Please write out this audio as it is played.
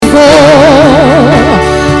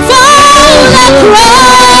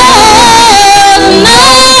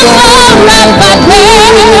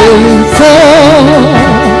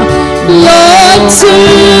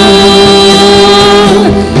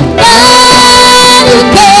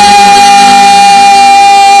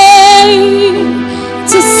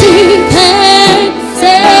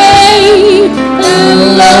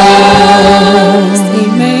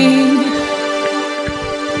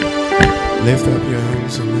Lift up your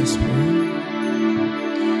hands and let's pray.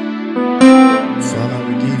 Father,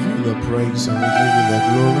 we give you the praise and we give you the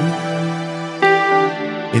glory.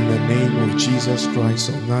 In the name of Jesus Christ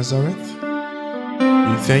of Nazareth,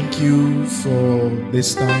 we thank you for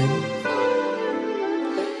this time.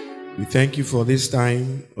 We thank you for this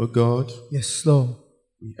time, oh God. Yes, Lord.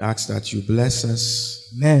 We ask that you bless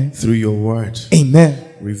us. Amen. Through your word.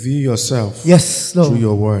 Amen. Reveal yourself. Yes, Lord. Through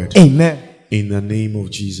your word. Amen. In the name of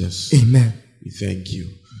Jesus. Amen. We thank you.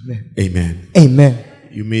 Amen. Amen. Amen.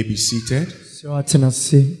 You may be seated.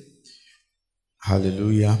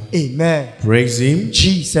 Hallelujah. Amen. Praise him.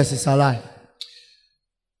 Jesus is alive.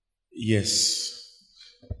 Yes.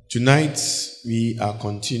 Tonight we are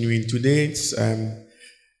continuing. Today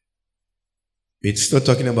it's still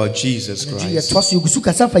talking about Jesus Christ.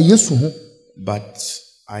 But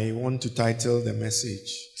I want to title the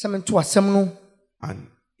message An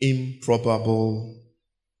Improbable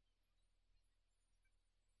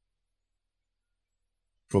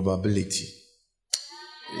Probability.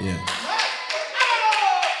 Yeah.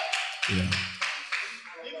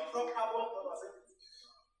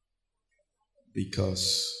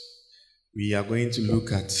 Because we are going to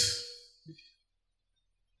look at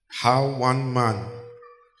how one man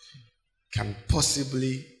can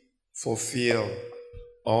possibly fulfill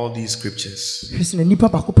all these scriptures.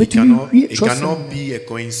 It cannot be a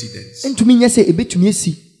coincidence.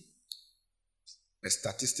 A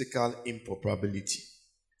statistical improbability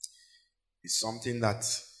is something that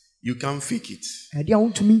you can't fake it.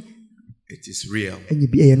 It is real.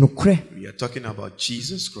 We are talking about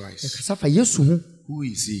Jesus Christ. Who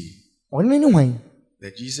is he?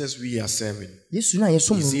 The Jesus we are serving. Is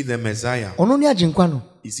he the Messiah?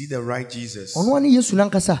 Is he the right Jesus? Or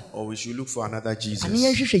we should look for another Jesus? Have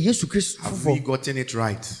we gotten it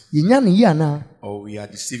right? Or we are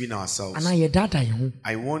deceiving ourselves?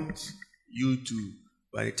 I want you to,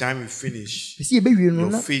 by the time we finish,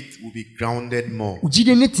 your faith will be grounded more. So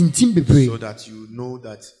that you know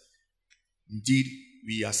that indeed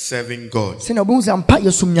we are serving God.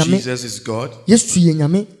 Jesus is God. He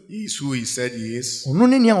is who he said he is.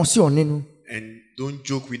 And don't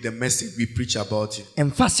joke with the message we preach about him.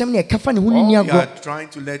 All we are trying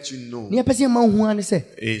to let you know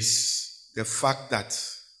is the fact that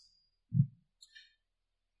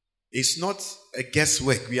it's not a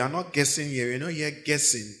guesswork. We are not guessing here. We're not here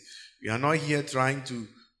guessing. We are not here trying to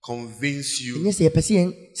convince you with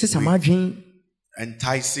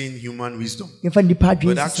enticing human wisdom.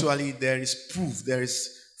 But actually there is proof. There is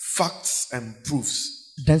facts and proofs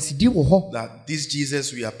that this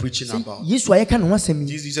Jesus we are preaching about, this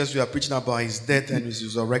Jesus we are preaching about, his death and his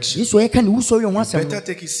resurrection, you better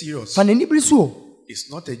take it serious.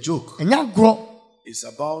 It's not a joke. It's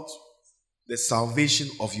about the salvation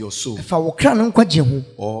of your soul,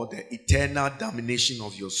 or the eternal damnation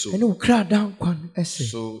of your soul.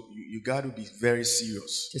 So you got to be very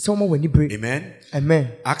serious. Amen.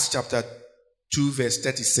 Amen. Acts chapter 2 verse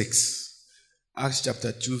 36. Acts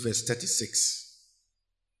chapter 2 verse 36.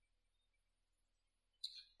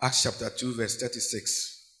 Acts chapter 2 verse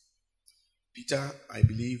 36. Peter, I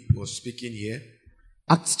believe, was speaking here.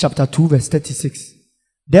 Acts chapter 2 verse 36.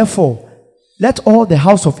 Therefore, let all the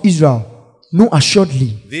house of Israel know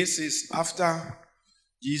assuredly. This is after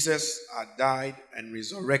Jesus had died and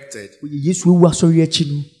resurrected.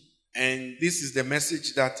 And this is the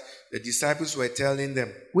message that the disciples were telling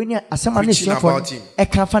them, preaching about him.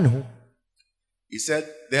 He said,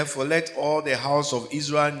 therefore, let all the house of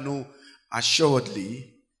Israel know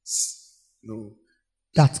assuredly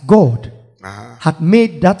that God had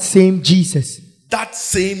made that same Jesus. That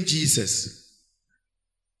same Jesus.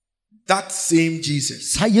 That same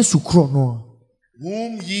Jesus. Whom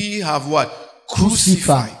ye have what?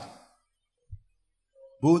 Crucified.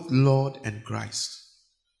 Both Lord and Christ.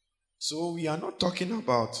 So we are not talking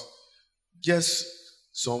about just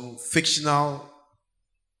some fictional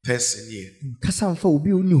person here.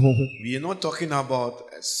 We are not talking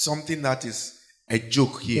about something that is a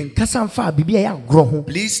joke here. Please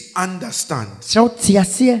understand.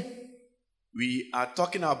 We are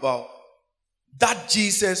talking about that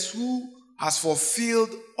Jesus who has fulfilled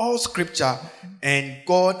all scripture and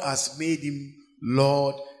God has made him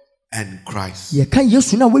Lord and Christ. So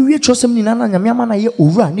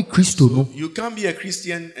you can't be a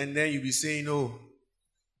Christian and then you be saying, oh,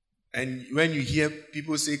 and when you hear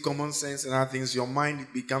people say common sense and other things, your mind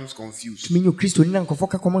becomes confused. You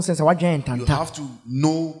have to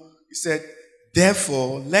know, he said,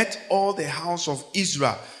 therefore, let all the house of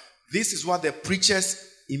Israel, this is what the preachers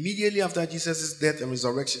immediately after Jesus' death and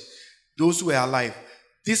resurrection, those who were alive,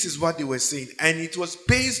 this is what they were saying. And it was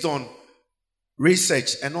based on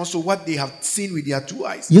research and also what they have seen with their two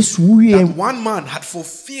eyes. That one man had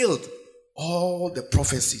fulfilled all the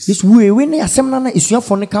prophecies. The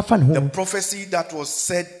prophecy that was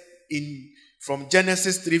said from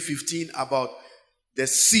Genesis 3:15 about the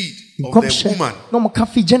seed of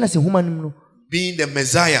the woman being the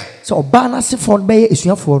Messiah.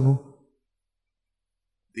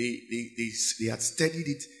 They had studied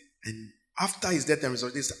it, and after his death and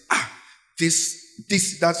resurrection, they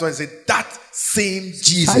said, that's why I said that same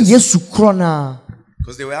Jesus.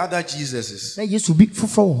 Because there were other Jesuses. There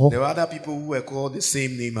were other people who were called the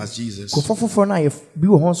same name as Jesus.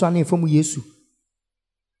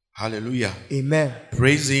 Hallelujah. Amen.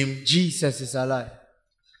 Praise him. Jesus is alive.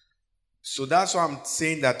 So that's why I'm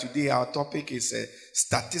saying that today our topic is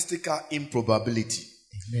statistical improbability.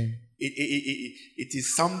 Amen. It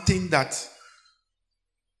is something that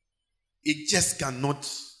it just cannot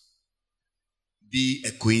be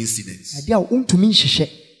a coincidence.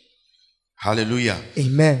 Hallelujah.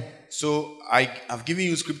 Amen. So I've given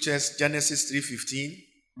you scriptures, Genesis 3:15,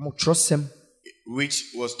 which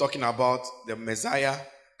was talking about the Messiah,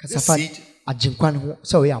 the seed.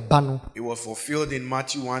 It was fulfilled in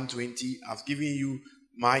Matthew 1:20. I've given you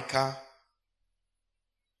Micah.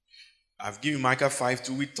 I've given Micah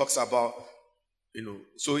 5:2, which talks about,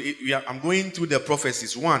 so I'm going through the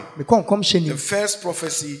prophecies. One, the first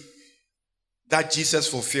prophecy that Jesus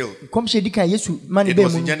fulfilled, it was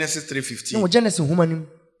in Genesis 3:15.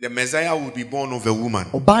 The Messiah will be born of a woman.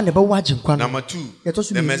 Number two,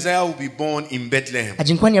 the Messiah will be born in Bethlehem.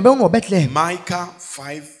 Micah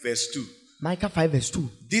 5:2. Micah 5:2.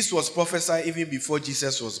 This was prophesied even before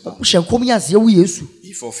Jesus was born. He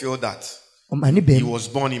fulfilled that. He was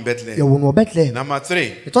born in Bethlehem. Number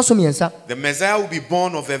three, the Messiah will be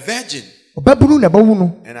born of a virgin.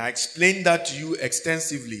 And I explained that to you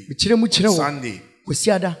extensively Sunday.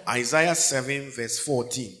 Isaiah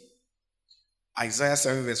 7:14. Isaiah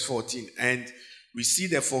 7:14. And we see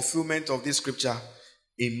the fulfillment of this scripture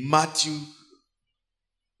in Matthew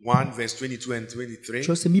 1:22 and 23.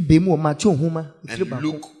 And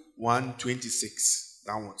Luke 1:26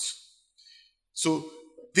 downwards. So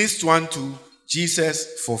this one too,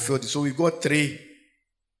 Jesus fulfilled it. So we got three.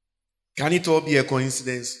 Can it all be a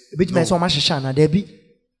coincidence? No.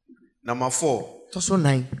 Number 4.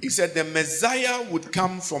 He said the Messiah would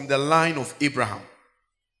come from the line of Abraham.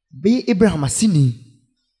 We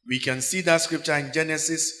can see that scripture in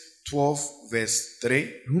Genesis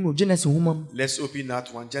 12:3. Let's open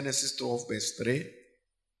that one. Genesis 12:3.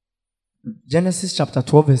 Genesis chapter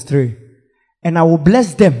 12:3. And I will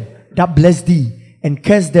bless them that bless thee, and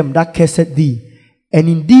curse them that cursed thee. And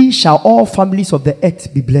in thee shall all families of the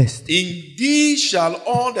earth be blessed. In thee shall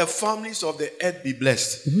all the families of the earth be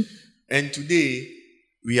blessed. Mm-hmm. And today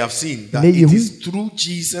we have seen that it is through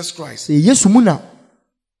Jesus Christ.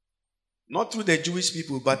 Not through the Jewish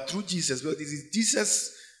people, but through Jesus. But it is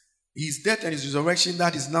Jesus, his death and his resurrection,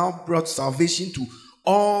 that is now brought salvation to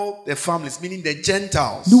all the families, meaning the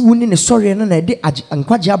Gentiles. That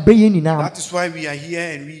is why we are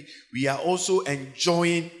here, and we are also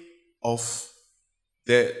enjoying of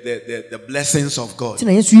the blessings of God. So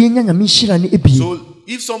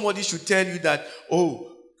if somebody should tell you that, oh,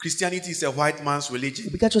 Christianity is a white man's religion,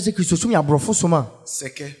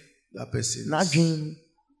 second, that person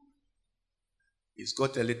he's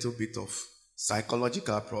got a little bit of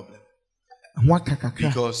psychological problem.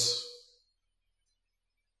 Because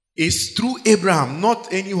it's through Abraham,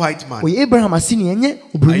 not any white man. Are you seeing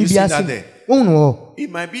that there? It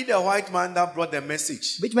might be the white man that brought the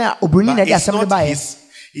message, but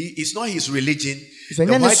it's not his religion. The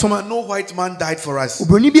white man, no white man died for us.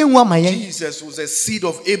 Jesus was a seed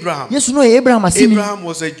of Abraham. Abraham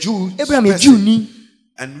was a Jew,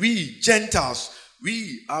 and we Gentiles,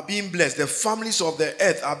 we are being blessed. The families of the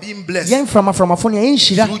earth are being blessed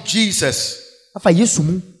through Jesus,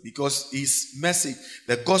 because his message,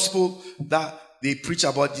 the gospel that they preach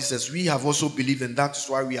about Jesus, we have also believed, and that's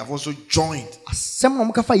why we have also joined.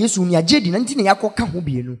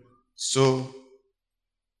 So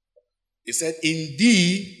he said, in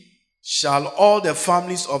thee shall all the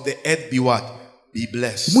families of the earth be what? Be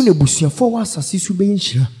blessed.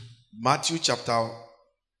 Matthew chapter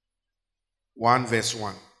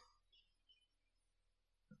 1:1.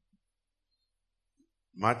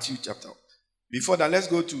 Matthew chapter. Before that, let's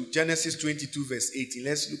go to Genesis 22 verse 18.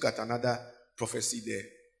 Let's look at another prophecy there.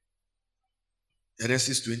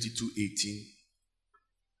 Genesis 22:18.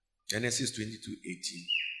 Genesis 22:18.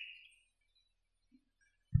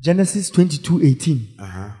 Genesis 22:18.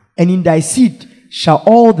 And in thy seed shall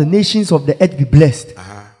all the nations of the earth be blessed,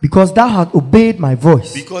 because thou hast obeyed my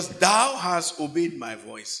voice. Because thou hast obeyed my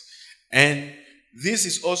voice. And this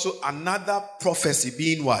is also another prophecy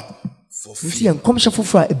being what? Fulfilled.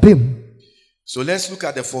 So let's look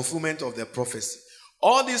at the fulfillment of the prophecy.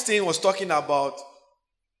 All these things was talking about,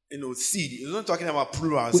 seed. It's not talking about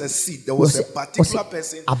plural. It says seed. There was a particular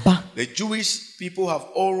person. The Jewish people have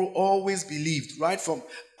always believed, right from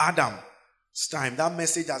Adam's time. That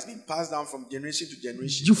message has been passed down from generation to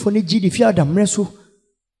generation.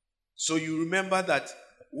 So you remember that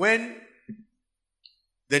when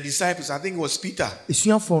the disciples, I think it was Peter,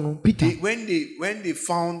 when they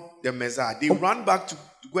found the Messiah, they ran back to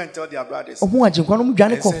go and tell their brothers and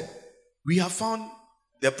said, we have found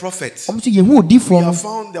the prophet. We have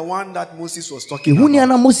found the one that Moses was talking about.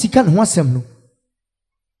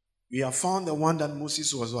 We have found the one that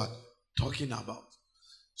Moses was what? Talking about.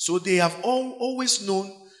 So they have always known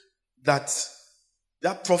that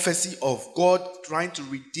prophecy of God trying to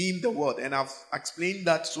redeem the world. And I've explained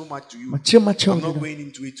that so much to you. I'm not going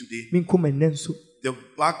into it today. The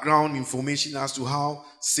background information as to how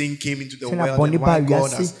sin came into the world and why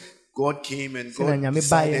God came and God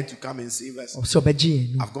decided to come and save us.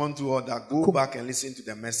 I've gone through all that. Go back and listen to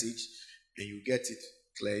the message and you get it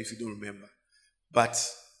clear if you don't remember. But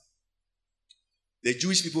the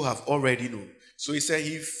Jewish people have already known. So he said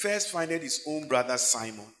he first found his own brother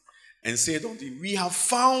Simon and said unto him, we have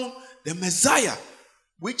found the Messiah,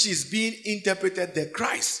 which is being interpreted the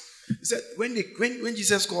Christ. He said when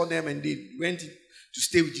Jesus called them and they went to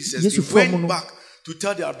stay with Jesus, they went back to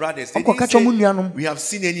tell their brothers. They didn't say, we have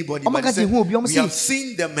seen anybody, but they said, we have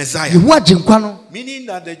seen the Messiah. Meaning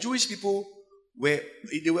that the Jewish people were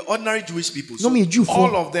ordinary Jewish people. So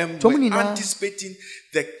all of them were anticipating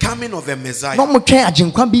the coming of a Messiah.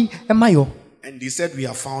 And they said, we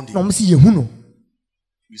have found him.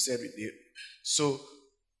 We said it. So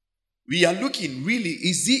we are looking really,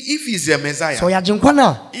 if he's a Messiah,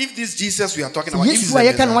 if this Jesus we are talking about, if he's a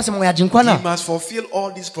Messiah, he must fulfill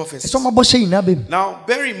all these prophecies. Now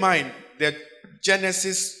bear in mind that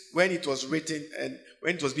Genesis, when it was written and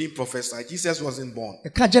when it was being prophesied, Jesus wasn't born.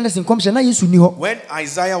 When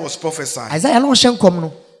Isaiah was prophesying,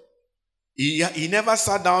 he never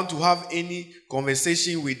sat down to have any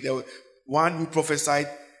conversation with the one who prophesied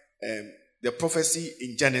the prophecy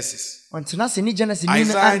in Genesis.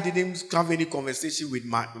 Isaiah didn't have any conversation with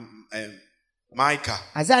Micah.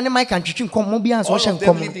 All of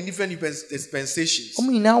them lived in different dispensations,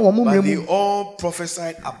 but they all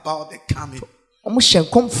prophesied about the coming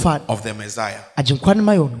of the Messiah.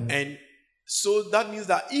 And so that means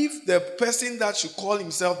that if the person that should call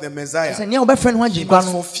himself the Messiah, he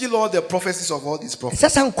must fulfill all the prophecies of all these prophets. So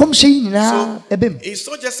it's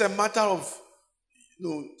not just a matter of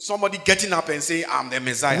somebody getting up and saying, I'm the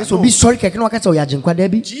Messiah. No.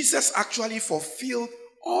 Jesus actually fulfilled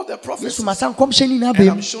all the prophecies. And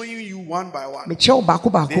I'm showing you one by one. There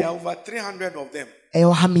are over 300 of them.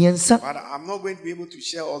 But I'm not going to be able to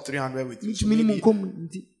share all 300 with you. So maybe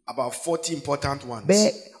about 40 important ones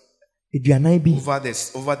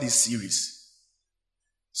over this series.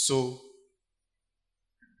 So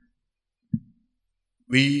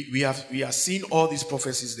we are seeing all these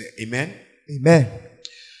prophecies there. Amen. Amen.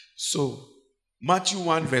 So Matthew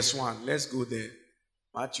 1 verse 1. Let's go there.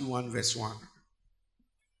 Matthew 1 verse 1.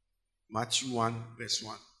 Matthew 1 verse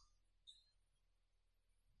 1.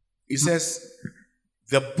 It says,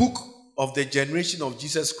 the book of the generation of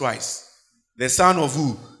Jesus Christ, the son of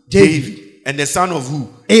who? David. And the son of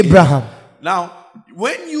who? Abraham. Now,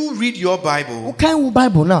 when you read your Bible, what kind of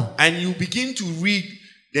Bible now? And you begin to read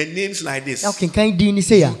the names like this, you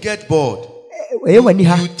get bored.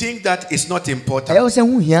 You think that it's not important.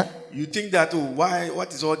 You think that,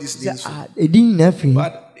 what is all these names for?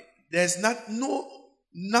 But there's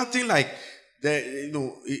nothing like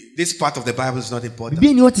this part of the Bible is not important.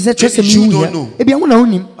 Maybe you don't know.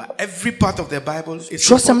 But every part of the Bible is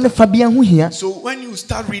important. So when you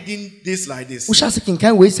start reading this like this, it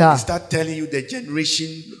start telling you the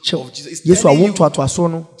generation of Jesus. It's telling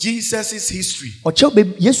you Jesus' history.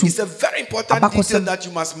 It's a very important detail that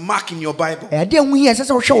you must mark in your Bible. Don't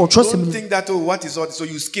think that, what is all this? So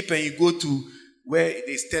you skip and you go to where it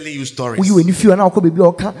is telling you stories. No,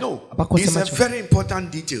 it's a very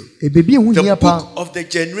important detail. The book of the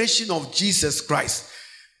generation of Jesus Christ,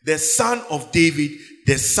 the son of David,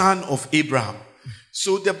 the son of Abraham.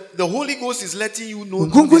 So the Holy Ghost is letting you know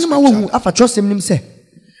through the scripture,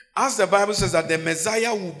 as the Bible says that the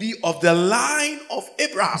Messiah will be of the line of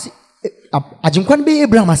Abraham. Because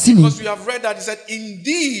we have read that he said, in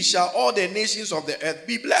thee shall all the nations of the earth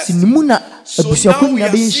be blessed. So now we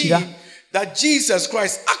are seeing that Jesus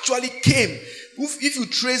Christ actually came. If you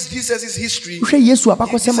trace Jesus' history,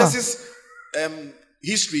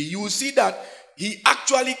 history, you will see that he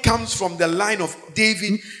actually comes from the line of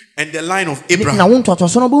David and the line of Abraham.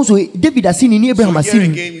 So here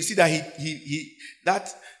again, we see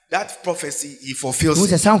that that prophecy he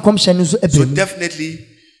fulfills it. So definitely,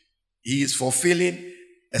 he is fulfilling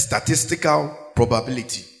a statistical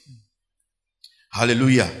probability.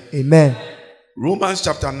 Hallelujah. Amen. Romans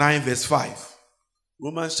chapter 9 verse 5.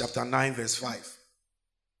 Romans chapter 9 verse 5.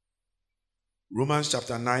 Romans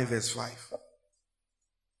chapter 9 verse 5.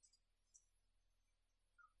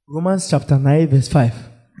 Romans chapter 9 verse 5.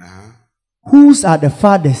 Whose are the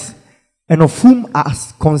fathers, and of whom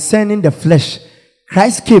as concerning the flesh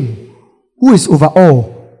Christ came, who is over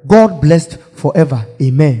all, God blessed forever.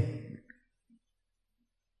 Amen.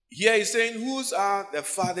 Here he's saying, whose are the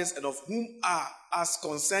fathers, and of whom are as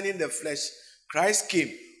concerning the flesh Christ came.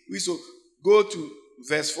 We so go to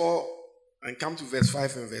verse 4 and come to verse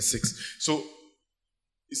 5 and verse 6. So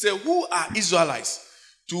he said, who are Israelites,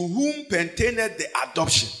 to whom pertaineth the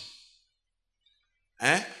adoption?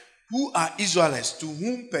 Who are Israelites, to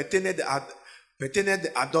whom pertaineth the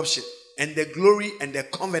adoption, and the glory, and the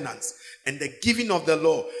covenants, and the giving of the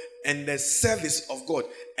law, and the service of God,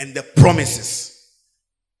 and the promises?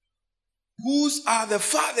 Whose are the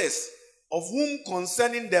fathers, of whom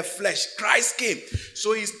concerning the flesh Christ came?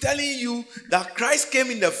 So he's telling you that Christ came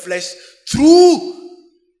in the flesh through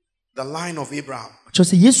the line of Abraham.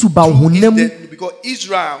 Because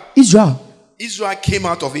Israel came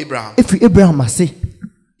out of Abraham.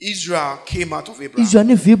 Israel came out of Abraham.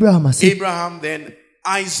 Abraham, then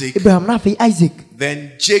Isaac.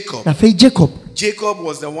 Then Jacob. Jacob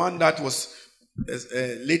was the one that was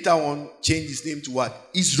later on changed his name to what?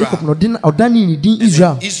 Israel.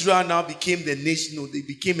 Israel now became the nation. No, they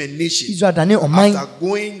became a nation. After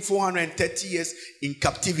going 430 years in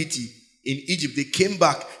captivity in Egypt, they came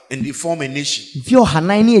back and they formed a nation. So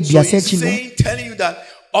he's saying, telling you that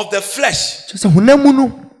of the flesh,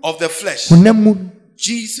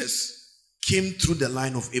 Jesus came through the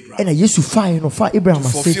line of Abraham to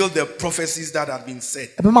fulfill the prophecies that have been said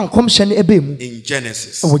in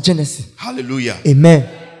Genesis. Hallelujah. Amen.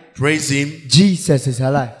 Praise him. Jesus is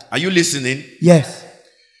alive. Are you listening? Yes.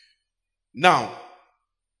 Now,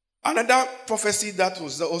 another prophecy that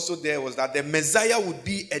was also there was that the Messiah would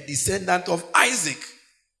be a descendant of Isaac.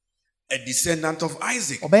 A descendant of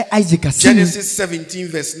Isaac. Genesis 17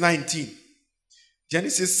 verse 19.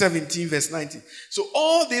 Genesis 17 verse 19. So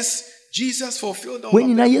all this Jesus fulfilled all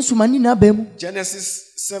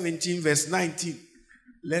Genesis 17 verse 19.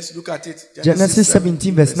 Let's look at it. Genesis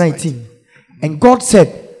 17 verse 19. And God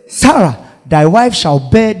said, Sarah, thy wife shall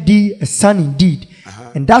bear thee a son indeed,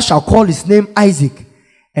 and thou shalt call his name Isaac,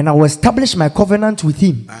 and I will establish my covenant with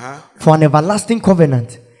him for an everlasting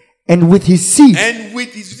covenant, and with his seed. And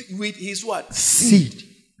with his what? Seed.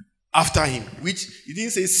 After him, which he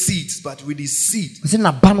didn't say seeds, but with his seed.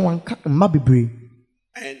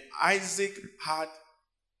 And Isaac had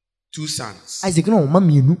 2 sons.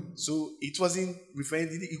 So it wasn't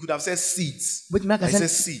referring, he could have said seeds. I said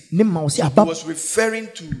seed. So it was referring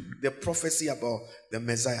to the prophecy about the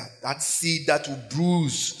Messiah. That seed that will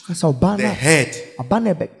bruise the head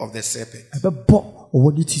of the serpent.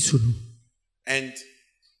 And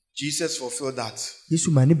Jesus fulfilled that.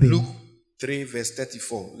 Luke 3 verse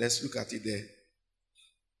 34. Let's look at it there.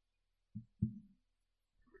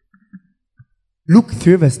 Luke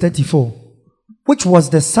 3 verse 34. Which was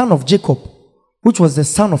the son of Jacob, which was the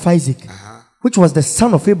son of Isaac, which was the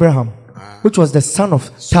son of Abraham, which was the son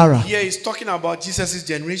of Sarah. So here he's talking about Jesus'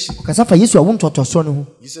 generation. Jesus'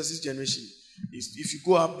 generation. If you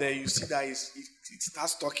go up there, you see that it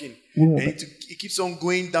starts talking. And it keeps on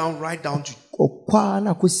going down, right down to.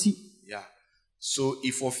 Yeah. So he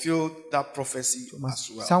fulfilled that prophecy as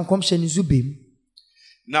well.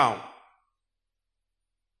 Now,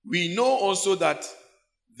 we know also that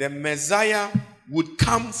the Messiah would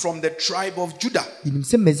come from the tribe of Judah.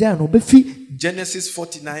 Genesis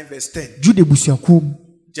 49 verse 10.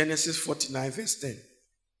 Genesis 49 verse 10.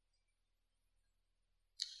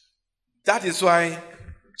 That is why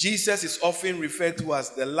Jesus is often referred to as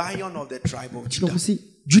the Lion of the tribe of Judah. But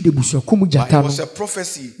it was a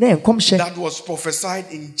prophecy that was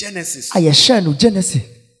prophesied in Genesis.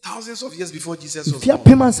 Thousands of years before Jesus was born.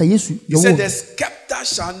 He said, the scepter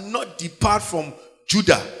shall not depart from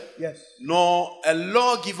Judah Yes. nor a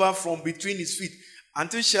lawgiver from between his feet,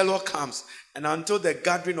 until Shiloh comes, and until the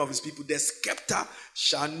gathering of his people. The scepter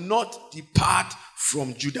shall not depart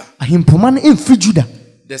from Judah.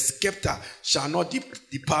 The scepter shall not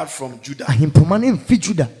depart from Judah.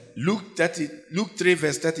 Luke 3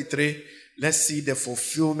 verse 33. Let's see the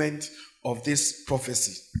fulfillment of this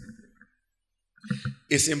prophecy.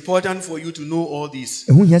 It's important for you to know all this.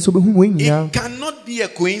 It cannot be a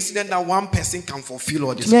coincidence that one person can fulfill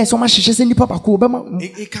all this. It cannot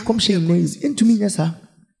be a coincidence.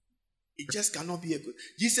 It just cannot be a good.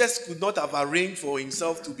 Jesus could not have arranged for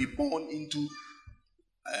himself to be born into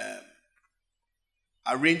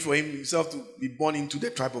the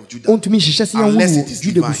tribe of Judah. Unless it is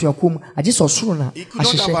divine. He could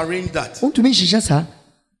not have arranged that.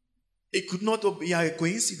 It could not be a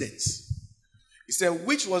coincidence. He said,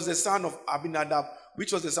 which was the son of Abinadab?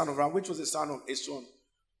 Which was the son of Ram? Which was the son of Esron?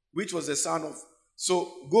 Which was the son of...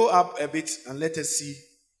 So go up a bit and let us see.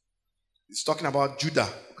 It's talking about Judah.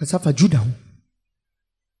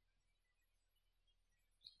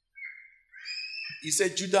 He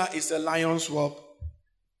said Judah is a lion's whelp.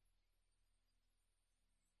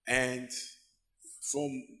 And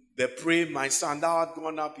from the prey, my son, thou art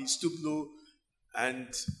gone up, he stooped low, and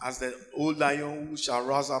as the old lion who shall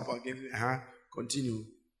rise up again. Continue.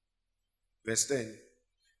 Verse 10.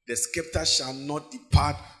 The scepter shall not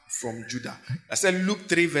depart from Judah. I said Luke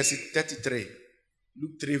 3 verse 33.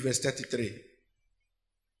 Luke 3 verse 33.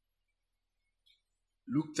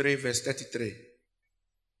 Luke 3 verse 33.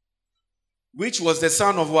 Which was the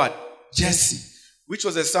son of what? Jesse. Which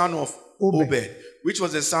was the son of Obed. Which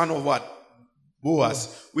was the son of what?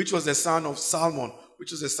 Boaz. Which was the son of Salmon.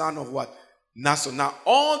 Which was the son of what? Naasson. Now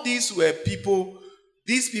all these were people.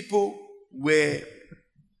 These people were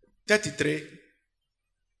 33.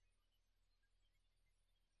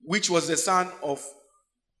 Which was the son of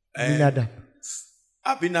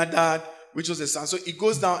Abinadab, which was the son. So it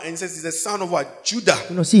goes down and says it's the son of what? Judah.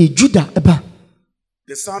 The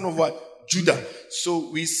son of what? Judah. So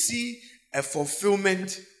we see a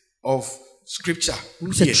fulfillment of scripture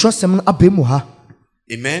here.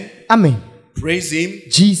 Amen. Amen. Praise him.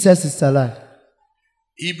 Jesus is alive.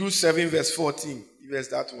 Hebrews 7 verse 14. Where's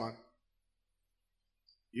that one?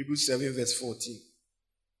 Hebrews 7 verse 14.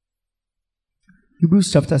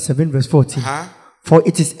 Hebrews chapter 7 verse 14. For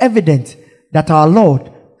it is evident that our Lord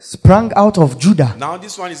sprang out of Judah. Now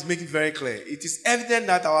this one is making very clear. It is evident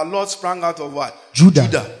that our Lord sprang out of what?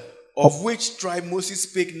 Judah. Of which tribe Moses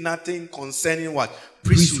spake nothing concerning what?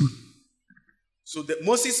 Priesthood. So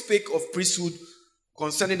Moses spake of priesthood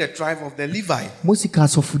concerning the tribe of the Levite. It was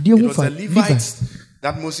the Levites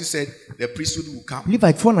that Moses said the priesthood will come.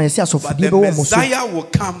 But the Messiah will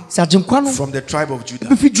come from the tribe of Judah.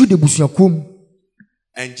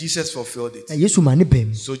 And Jesus fulfilled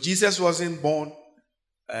it. So Jesus wasn't born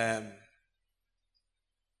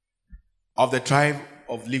of the tribe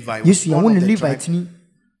of Levi. He was born of the tribe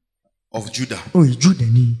of Judah.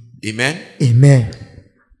 Amen. Amen.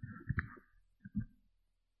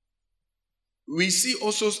 We see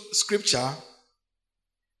also scripture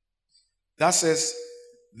that says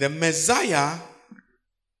the Messiah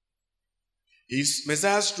is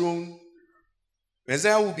Messiah's throne.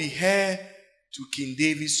 Messiah will be heir to King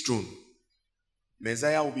David's throne.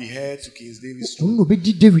 Messiah will be heir to King David's throne.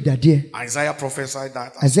 Isaiah prophesied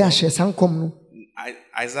that.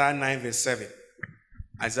 Isaiah 9 verse 7.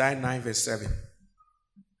 Isaiah 9 verse 7.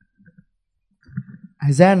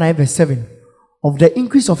 Isaiah 9 verse 7. Of the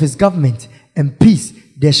increase of his government and peace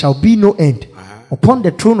there shall be no end upon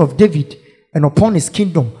the throne of David and upon his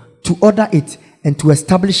kingdom, to order it and to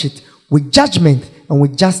establish it with judgment and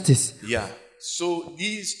with justice. Yeah. So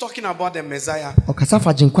he's talking about the Messiah,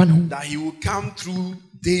 that he will come through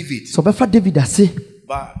David.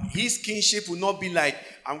 But his kingship will not be like,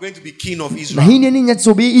 I'm going to be king of Israel. And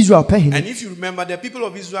if you remember, the people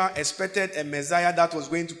of Israel expected a Messiah that was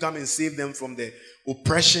going to come and save them from the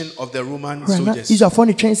oppression of the Roman soldiers.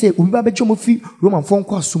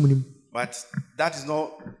 But that is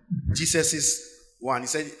not Jesus' one. He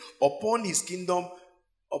said, upon his kingdom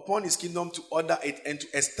to order it and to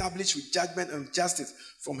establish with judgment and justice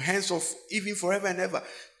from henceforth, even forever and ever.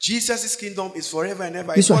 Jesus' kingdom is forever and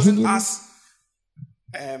ever. It wasn't as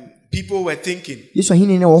people were thinking. So he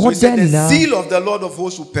said, the zeal of the Lord of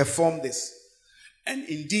hosts will perform this. And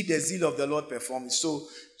indeed, the zeal of the Lord performed. So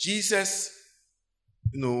Jesus,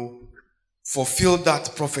 fulfilled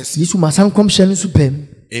that prophecy.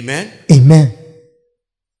 Amen. Amen.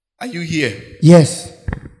 Are you here? Yes.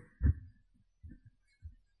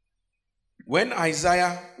 When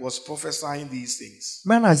Isaiah was prophesying these things,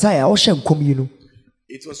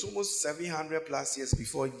 It was almost 700 plus years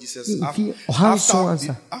before Jesus.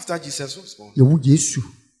 After Jesus was born.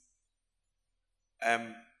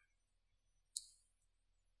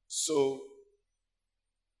 So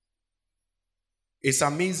it's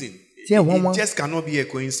amazing. It just cannot be a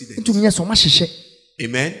coincidence.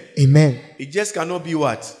 Amen. Amen. It just cannot be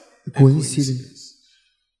what? A coincidence.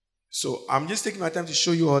 So I'm just taking my time to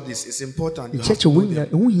show you all this. It's important.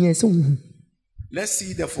 Let's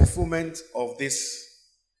see the fulfillment of this.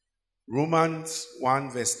 Romans 1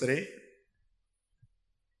 verse 3.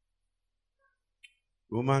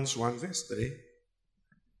 Romans 1 verse 3.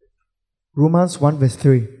 Romans 1 verse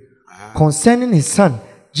 3. Concerning his son,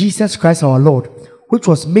 Jesus Christ our Lord, which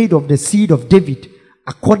was made of the seed of David,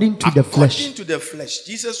 according to the flesh. According to the flesh.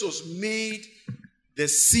 Jesus was made the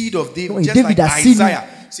seed of David. No, just David like Isaiah.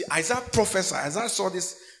 See, Isaiah prophesied. Isaiah saw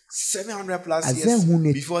this 700 plus years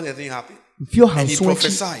before the thing happened. And he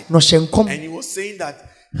prophesied. And he was saying that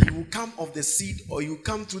he will come of the seed, or he will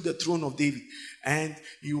come through the throne of David. And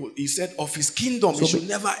he said of his kingdom it should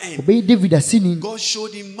never end. God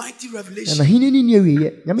showed him mighty revelation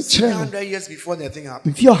 300 years before the thing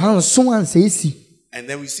happened. And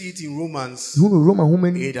then we see it in Romans.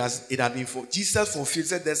 It had been for Jesus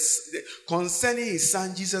fulfilled this concerning his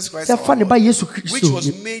son Jesus Christ, which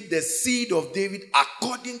was made the seed of David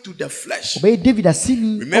according to the flesh.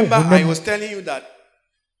 Remember, I was telling you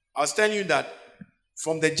that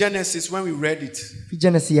from the Genesis, when we read it,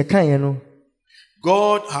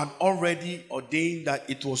 God had already ordained that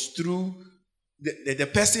it was through the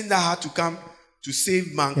person that had to come to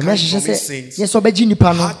save mankind from his sins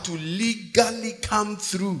had to legally come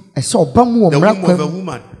through the womb of a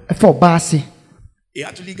woman. He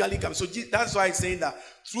had to legally come. So that's why it's saying that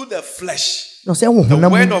through the flesh, the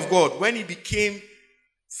word of God, when he became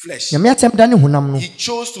flesh, he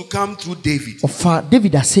chose to come through David.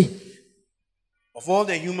 Of all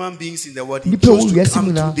the human beings in the world, he chose to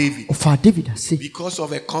come to David because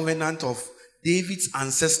of a covenant of David's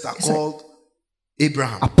ancestor called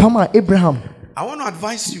Abraham. I want to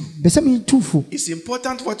advise you. It's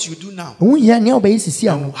important what you do now.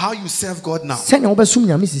 And how you serve God now.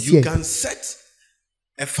 You can set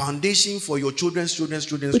a foundation for your children's children.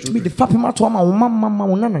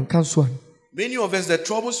 Many of us, the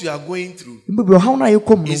troubles we are going through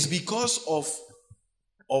is because of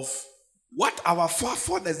what our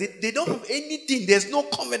forefathers, they don't have anything. There's no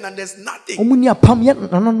covenant. There's nothing.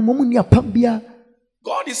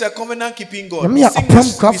 God is a covenant keeping God.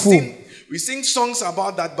 We sing songs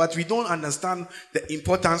about that, but we don't understand the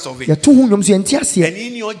importance of it. And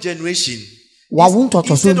in your generation,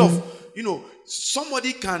 instead of,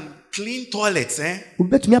 somebody can clean toilets,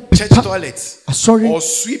 church toilets, or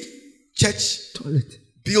sweep church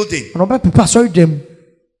building,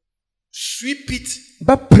 sweep it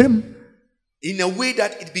in a way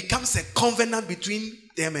that it becomes a covenant between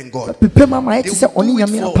them and God. They will do it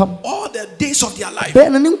for all the days of their life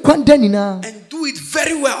and do it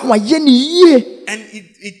very well. And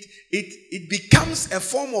it becomes a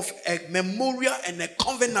form of a memorial and a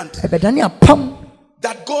covenant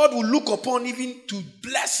that God will look upon, even to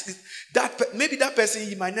bless that. Maybe that person,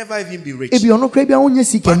 he might never even be rich, but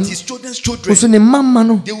his children's children,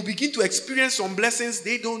 they will begin to experience some blessings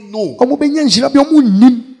they don't know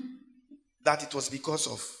that it was because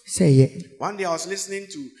of. One day I was listening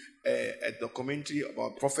to a documentary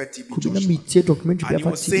about Prophet T.B. Joshua, and he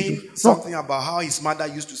was saying something about how his mother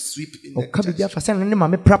used to sweep in the church.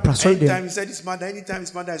 Anytime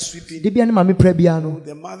his mother is sweeping,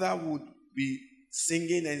 the mother would be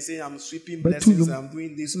singing and saying, I'm sweeping blessings, I'm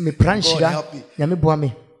doing this, God help me.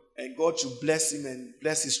 And God should bless him and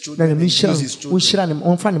bless his children and use his children.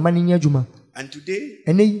 And today,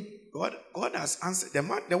 God has answered.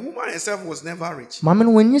 The woman herself was never rich.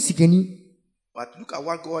 But look at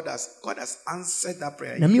what God has answered that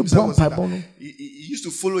prayer. He used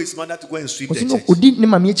to follow his mother to go and sweep the church.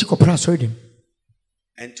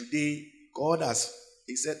 And today,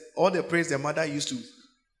 he said, all the prayers the mother used to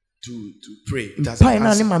pray, it has been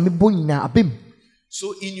answered.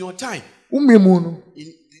 So in your time,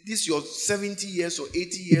 in this your 70 years or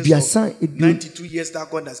 80 years or 92 years that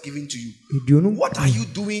God has given to you, what are you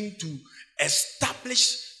doing to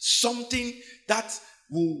establish something that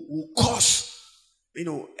will cause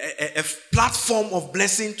a platform of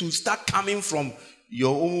blessing to start coming from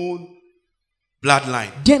your own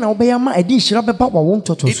bloodline?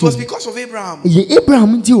 It was because of Abraham.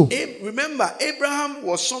 Remember, Abraham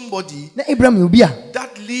was somebody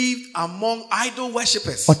that lived among idol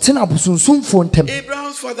worshippers.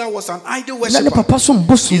 Abraham's father was an idol worshipper.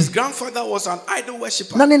 His grandfather was an idol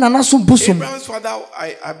worshipper. Abraham's father,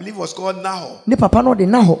 I believe, was called Nahor.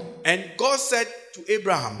 And God said, to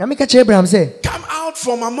Abraham, come out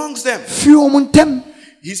from amongst them.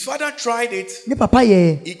 His father tried it.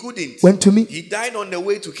 He couldn't. Went to me. He died on the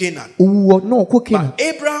way to Canaan. But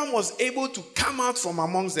Abraham was able to come out from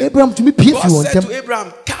amongst them. God said to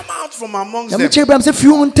Abraham, come out from amongst them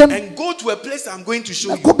and go to a place I'm going to show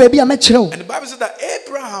you. And the Bible says that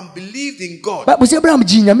Abraham believed in God and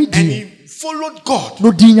he followed God.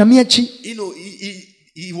 You know,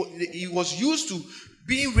 he was used to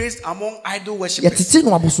being raised among idol worshippers.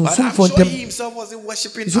 But I'm sure he himself wasn't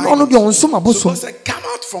worshipping idols. So God said, come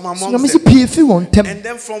out from amongst them. And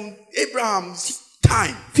then from Abraham's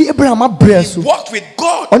time, he walked with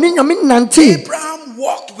God. Abraham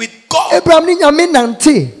walked with God.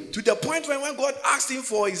 To the point when God asked him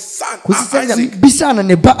for his son, Isaac, he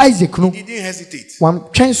didn't hesitate.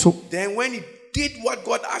 Then when he did what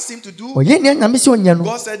God asked him to do,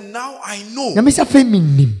 God said, now I know.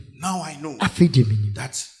 Now I know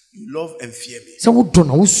that you love and fear me.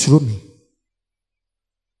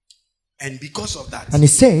 And because of that,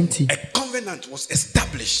 a covenant was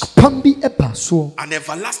established. An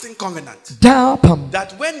everlasting covenant.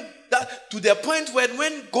 That when to the point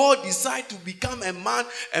when God decided to become a man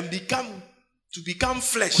and become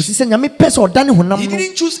flesh, he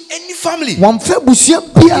didn't choose any family.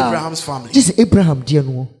 Abraham's family.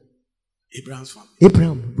 Abraham's family.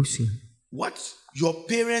 What your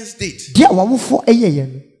parents did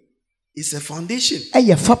is a foundation.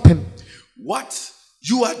 What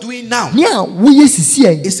you are doing now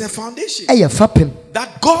is a foundation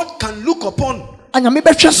that God can look upon.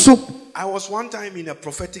 I was one time in a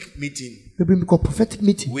prophetic meeting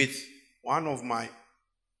with one of my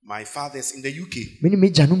fathers in the UK.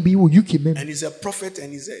 And he's a prophet,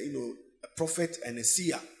 and he's a prophet and a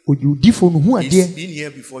seer. He's been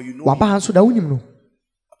here before, you know him.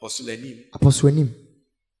 Apostle Enim.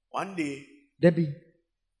 One day,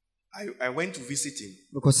 I went to visit him.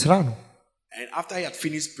 And after he had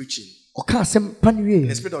finished preaching,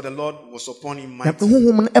 the Spirit of the Lord was upon him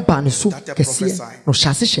mightily. Started prophesying.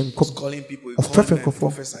 Was calling people. He called them and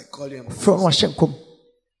prophesied.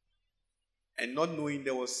 And not knowing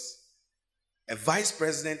there was a vice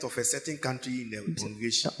president of a certain country in the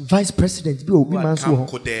congregation. Vice president.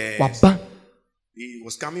 He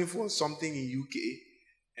was coming for something in UK.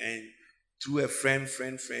 And through a friend, he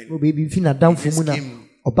just came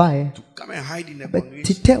to come and hide in the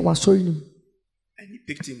congregation. And he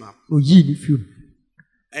picked him up.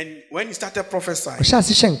 And when he started prophesying,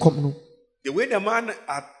 the way the man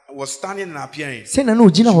was standing and appearing, you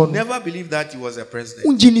never believe that he was a president.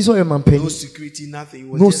 No security, nothing. He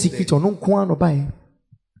was just there.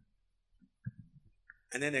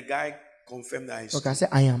 And then the guy confirmed that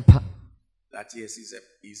that yes,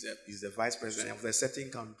 he's the vice president of a certain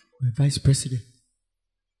country. Vice president.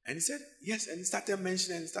 And he said yes, and he started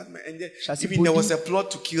mentioning, and even there was a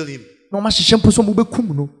plot to kill him. And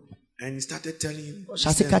he started telling him.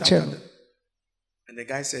 And the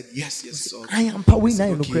guy said yes. So okay.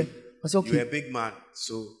 You're a big man,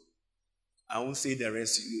 so I won't say the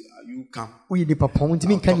rest. You come. I'll talk to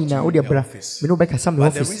you in the office.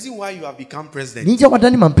 But the reason why you have become president,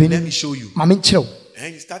 let me show you.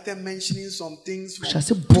 And he started mentioning some things from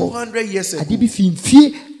 200 years ago. Things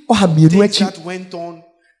that went on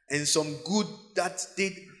and some good that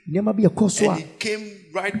did. And it came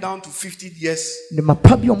right down to 50 years. He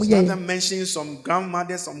started mentioning some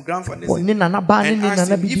grandmothers, some grandfathers. And asked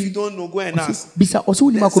him, if you don't know, go and ask. But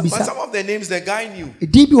some of the names the guy knew. He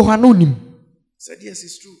said, yes,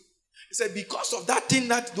 it's true. He said, because of that thing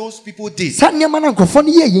that those people did, that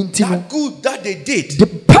good that they did,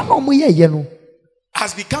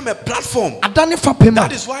 has become a platform.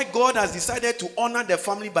 That is why God has decided to honor the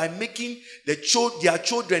family by making their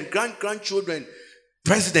children, grandchildren,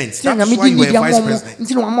 presidents. That's why you are vice president.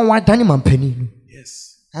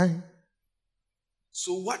 Yes.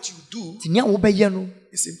 So what you do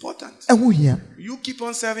is important. You keep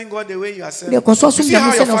on serving God the way you are serving. You see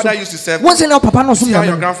how your father used to serve God. See how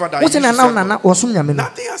your grandfather used to serve God.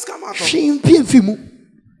 Nothing has come out of it.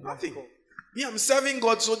 Nothing. Me, I'm serving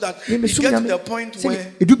God so that we get to the point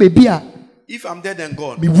where if I'm dead and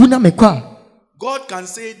gone, God can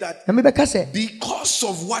say that because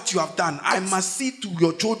of what you have done, I must see to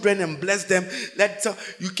your children and bless them. Let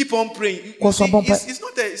you keep on praying. You see, it's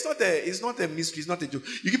not a mystery. It's not a joke.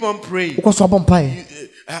 You keep on praying.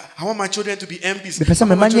 I want my children to be MPs. I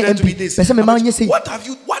want my children to be this.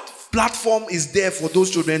 What platform is there for those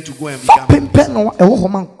children to go and become?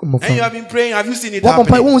 And you have been praying. Have you seen it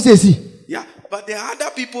happening? Yeah, but there are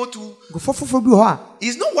other people too.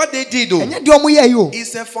 It's not what they did though.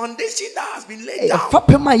 It's a foundation that has been laid down.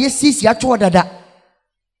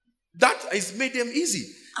 That has made them easy.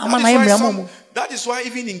 That is why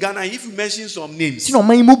even in Ghana, if you mention some names,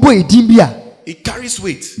 it carries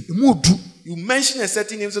weight. You mention a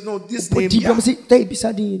certain name, say, no, this name,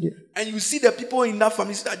 and you see the people in that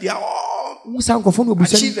family that they are all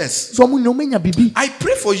achievers. I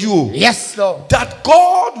pray for you, yes, Lord, that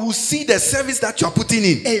God will see the service that you are putting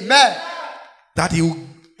in. Amen. That He will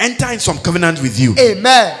enter in some covenant with you.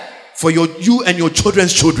 Amen. For you and your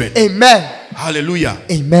children's children. Amen. Hallelujah.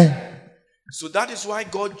 Amen. So that is why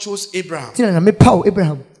God chose Abraham.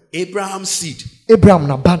 Abraham's seed. To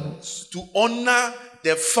honor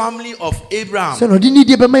the family of Abraham.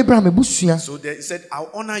 So they said, I'll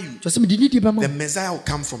honor you. The Messiah will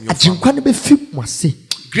come from your family.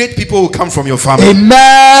 Great people will come from your family.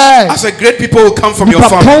 Amen. I said, great people will come from your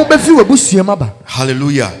family.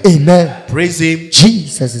 Hallelujah. Amen. Praise Him.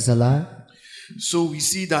 Jesus is alive. So we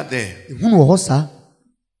see that there.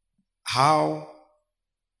 How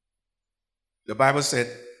the Bible said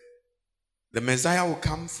the Messiah will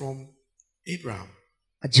come from Abraham.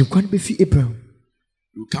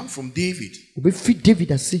 Will come from David.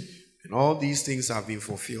 And all these things have been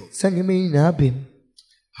fulfilled.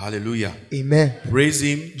 Hallelujah. Amen. Praise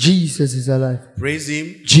Him. Jesus is alive. Praise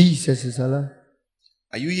Him. Jesus is alive.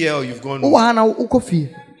 Are you here or you've gone home?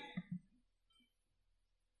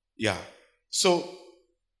 Yeah. So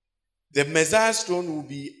the Messiah's throne will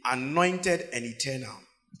be anointed and eternal.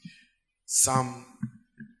 Psalm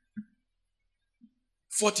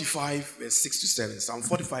 45 verse 6 to 7. Psalm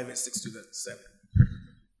 45 verse 6 to 7.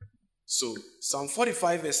 So, Psalm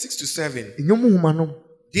 45 verse 6 to 7.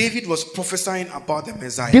 David was prophesying about the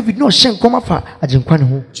Messiah.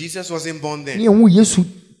 Jesus wasn't born then.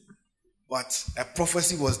 But a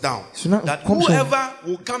prophecy was down. That whoever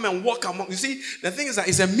will come and walk among. You see, the thing is that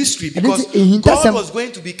it's a mystery because God was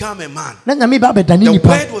going to become a man. The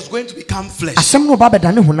word was going to become flesh.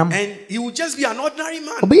 And He would just be an ordinary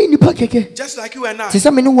man. Just like you and I.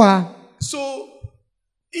 So,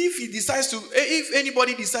 if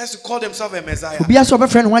anybody decides to call themselves a Messiah, you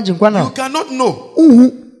cannot know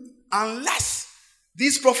unless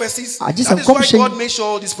these prophecies. That is why God made sure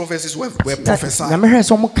all these prophecies were prophesied.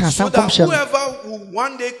 So that whoever will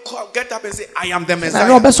one day get up and say, I am the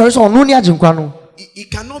Messiah,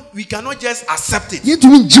 we cannot just accept it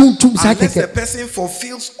unless the person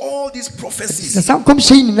fulfills all these prophecies.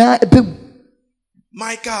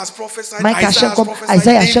 Micah has prophesied, Isaiah has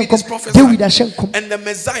prophesied, David has prophesied, and the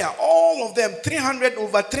Messiah, all of them,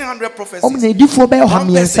 over 300 prophecies. One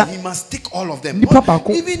person, he must take all of them.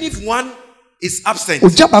 Even if one is absent, he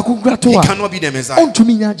cannot be the Messiah.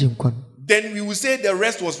 Then we will say the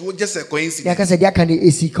rest was just a coincidence.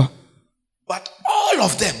 But all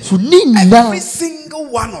of them, every single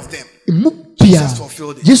one of them, Jesus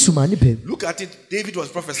fulfilled it. Look at it. David was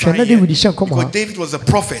prophesying here, because David was a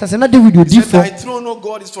prophet. He said, thy throne, O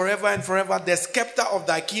God, is forever and forever. The scepter of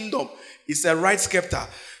thy kingdom is a right scepter.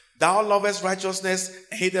 Thou lovest righteousness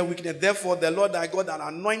and hatest wickedness. Therefore, the Lord thy God hath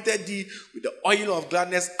anointed thee with the oil of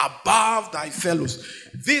gladness above thy fellows.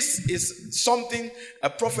 This is something, a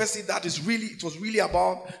prophecy that is really, it was really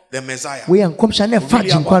about the Messiah. Really about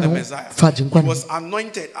the Messiah. He was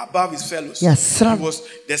anointed above his fellows. He was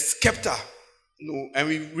the scepter. No, and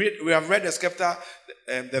we have read the scepter,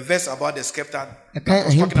 the verse about the scepter that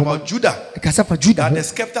was talking about Judah. That the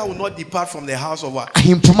scepter will not depart from the house of what?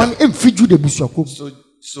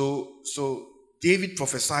 So David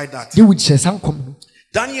prophesied that.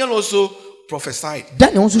 Daniel also prophesied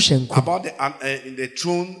about the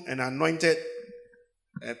throne and anointed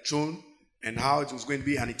throne and how it was going to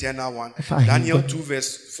be an eternal one. Daniel 2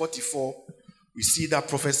 verse 44. We see that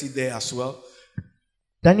prophecy there as well.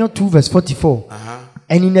 Daniel 2 verse 44.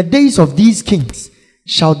 And in the days of these kings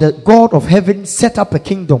shall the God of heaven set up a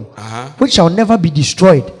kingdom which shall never be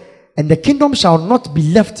destroyed, and the kingdom shall not be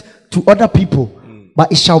left to other people,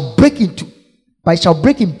 but it shall break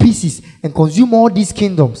in pieces and consume all these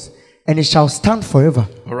kingdoms, and it shall stand forever.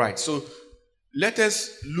 All right, so let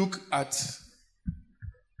us look at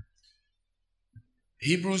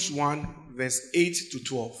Hebrews 1 verse 8 to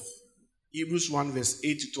 12. Hebrews 1 verse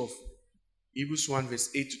 8 to 12. Hebrews 1 verse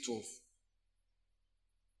 8 to 12.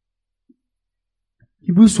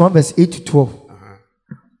 Hebrews 1 verse 8 to 12.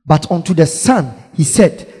 But unto the Son he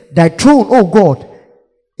said, thy throne, O God,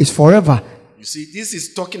 is forever. You see, this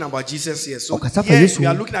is talking about Jesus here. So here we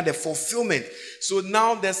are looking at the fulfillment. So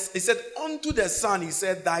now he said, unto the Son he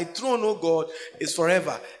said, thy throne, O God, is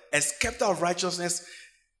forever. A scepter of righteousness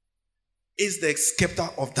is the scepter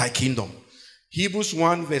of thy kingdom. Hebrews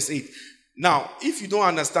 1 verse 8. Now, if you don't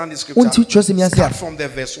understand the scripture, start from the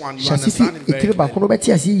verse 1. You understand it very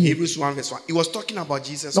clearly. Hebrews 1 verse 1. It was talking about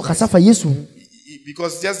Jesus Christ.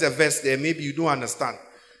 Because just the verse there, maybe you don't understand.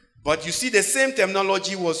 But you see, the same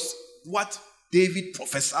terminology was what David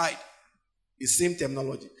prophesied. The same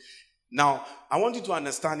terminology. Now, I want you to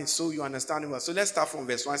understand it so you understand it well. So let's start from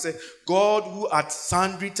verse 1. I said, God who at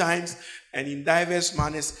sundry times and in diverse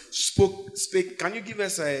manners spake. Can you give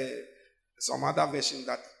us some other version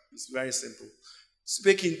that is very simple?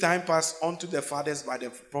 Spake in time past unto the fathers by the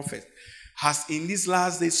prophet, has in this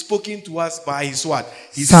last day spoken to us by his what?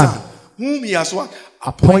 His son, whom he has what?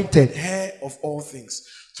 Appointed heir of all things,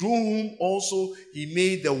 through whom also he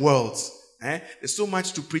made the worlds. There's so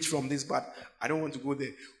much to preach from this, but I don't want to go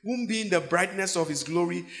there. Whom being the brightness of his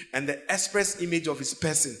glory and the express image of his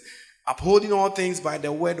person, upholding all things by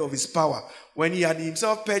the word of his power. When he had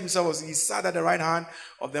himself purged himself, he sat at the right hand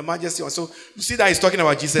of the majesty. So you see that he's talking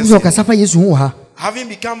about Jesus. Having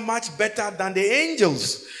become much better than the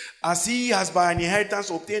angels, as he has by an inheritance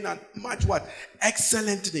obtained a much what?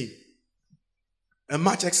 Excellent name. A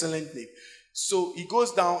much excellent name. So he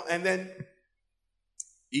goes down and then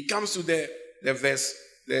he comes to the verse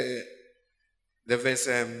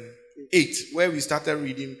 8, where we started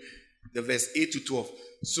reading the verse 8 to 12.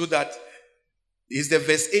 So that is the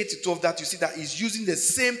verse 8 to 12 that you see that he's using the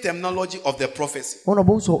same terminology of the prophecy.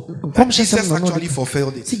 That Jesus actually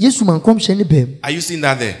fulfilled it. Are you seeing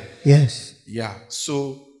that there? Yes. Yeah.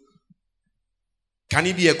 So can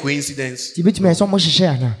it be a coincidence?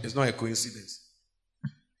 It's not a coincidence.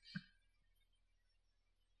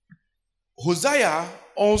 Hosea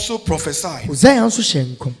also prophesied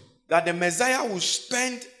that the Messiah will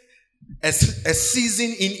spend a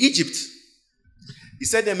season in Egypt. He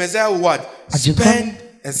said the Messiah will what? Spend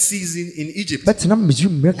a season in Egypt.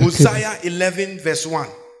 Hosea 11 verse 1.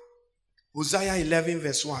 Hosea 11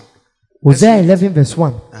 verse 1. Hosea 11 verse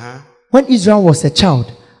 1. When Israel was a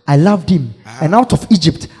child, I loved him. And out of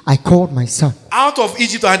Egypt, I called my son. Out of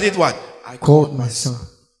Egypt, I did what? I called my son.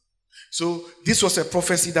 So this was a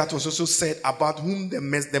prophecy that was also said about whom the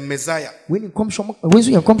Messiah. Let's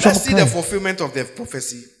see the fulfillment of the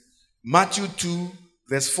prophecy. Matthew 2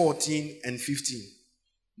 verse 14 and 15.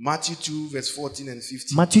 Matthew 2 verse 14 and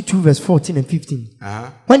 15. Matthew 2 verse 14 and 15.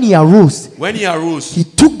 When he arose, he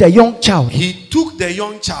took the young child.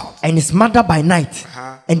 And his mother by night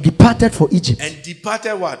and departed for Egypt. And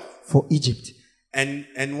departed what? For Egypt.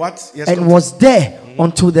 And what? Yes, and was there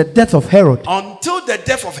until the death of Herod. Until the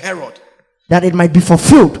death of Herod. That it might be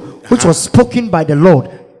fulfilled, which was spoken by the Lord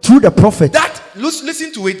through the prophet. That,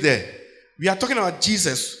 listen to it there. We are talking about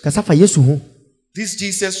Jesus. This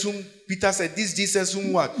Jesus whom Peter said, this Jesus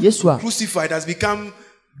whom what? Crucified has become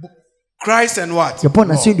Christ and what?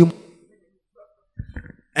 Lord.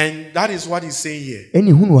 And that is what he's saying here.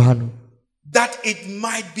 That it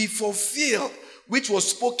might be fulfilled, which was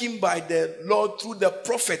spoken by the Lord through the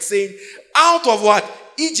prophet, saying, out of what?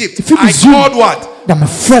 Egypt, I called what?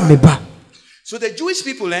 So the Jewish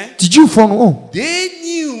people, they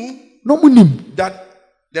knew that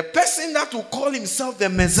the person that will call himself the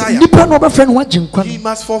Messiah, he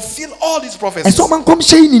must fulfill all these prophecies.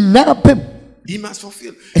 He must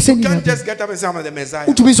fulfill. You can't just get up and say, I'm the Messiah.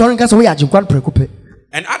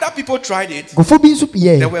 And other people tried it.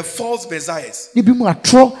 There were false messiahs. Even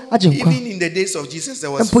in the days of Jesus,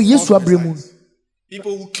 there was false messiahs.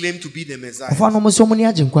 People who claim to be the Messiah,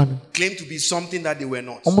 claim to be something that they were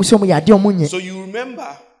not. So you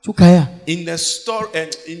remember in the story,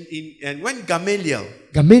 and when Gamaliel,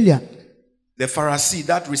 the Pharisee,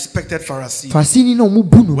 that respected Pharisee,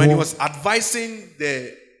 when he was advising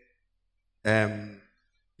the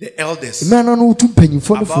elders about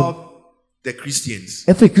the Christians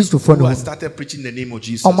who had started preaching the name of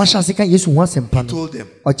Jesus, he told them,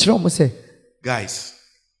 guys,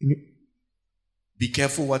 be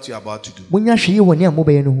careful what you're about to do.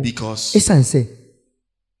 Because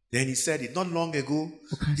then he said it not long ago,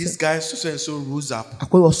 this guy so and so rose up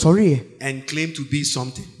and claimed to be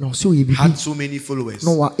something. Had so many followers.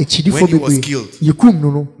 When he was killed,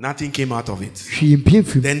 nothing came out of it.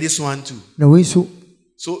 Then this one too.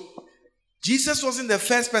 So Jesus wasn't the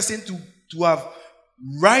first person to have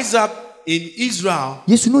rise up in Israel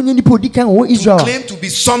to claim to be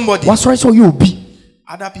somebody.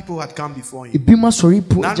 Other people had come before him.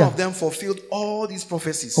 None of them fulfilled all these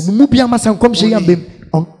prophecies.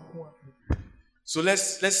 So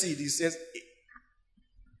let's see. This says,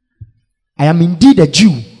 I am indeed a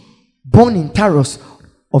Jew, born in Taros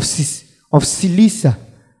of Cilicia,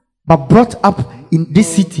 but brought up in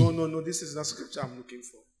this city. No, this is not scripture I'm looking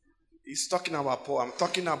for. He's talking about Paul. I'm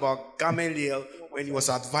talking about Gamaliel when he was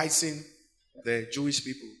advising the Jewish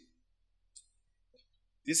people.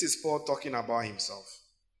 This is Paul talking about himself.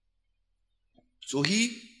 So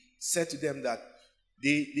he said to them that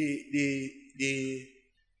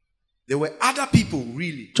There were other people,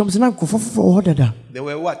 really. There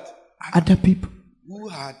were what? Other people who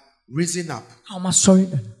had risen up.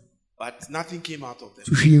 But nothing came out of them.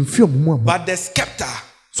 But the scepter,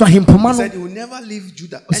 he said he will never leave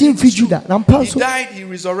Judah. He died, he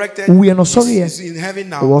resurrected. He's in heaven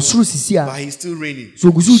now. But he's still reigning.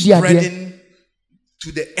 Spreading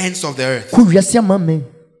to the ends of the earth.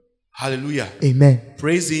 Hallelujah. Amen.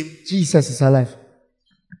 Praise him. Jesus is alive.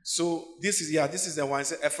 So this is the one.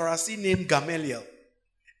 A Pharisee named Gamaliel,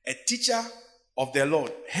 a teacher of the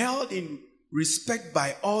Lord, held in respect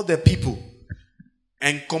by all the people,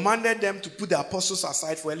 and commanded them to put the apostles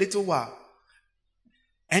aside for a little while.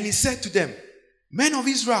 And he said to them, "Men of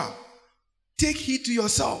Israel, take heed to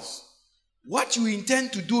yourselves what you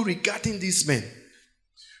intend to do regarding these men.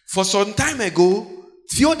 For some time ago,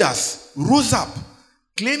 Theudas rose up,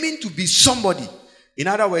 claiming to be somebody." In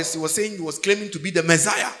other words, he was saying he was claiming to be the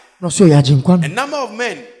Messiah. A number of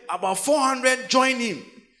men, about 400, joined him.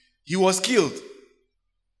 He was killed.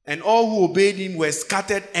 And all who obeyed him were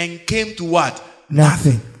scattered and came to what?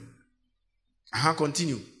 Nothing.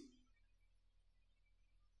 Continue.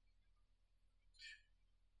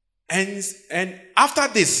 And after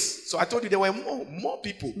this, so I told you there were more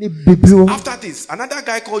people. After this, another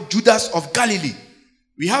guy called Judas of Galilee.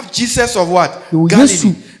 We have Jesus of what?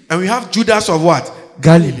 Galilee. And we have Judas of what?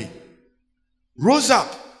 Galilee. Rose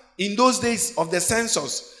up in those days of the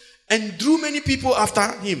census and drew many people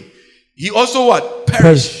after him. He also what?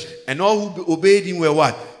 Perished. And all who obeyed him were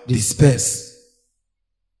what? Dispersed.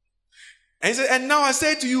 And he said, "And now I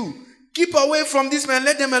say to you, keep away from this man,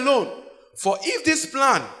 let them alone. For if this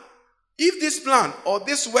plan or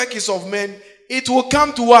this work is of men, it will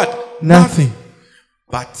come to what? Nothing.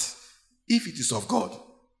 But if it is of God,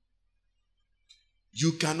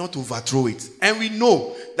 you cannot overthrow it." And we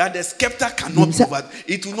know that the scepter cannot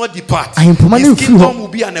it will not depart. His kingdom will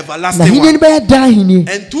be an everlasting one.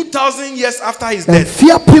 And 2,000 years after his death,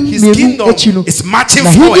 his kingdom is marching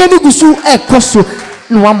forward.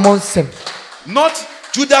 Not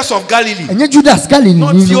Judas of Galilee,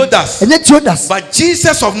 not Theudas, but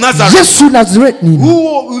Jesus of Nazareth,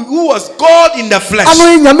 who was God in the flesh.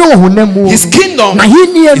 His kingdom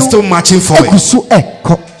is still marching forward.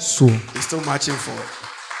 It's still marching forward.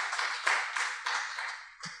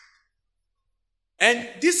 And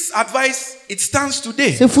this advice, it stands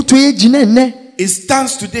today. It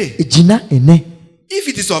stands today. If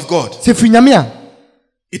it is of God,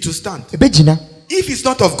 it will stand. If it's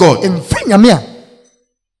not of God,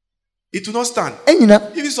 it will not stand.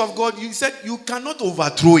 If it's of God, you said you cannot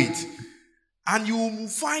overthrow it. And you will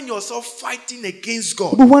find yourself fighting against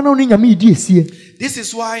God. This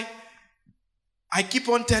is why I keep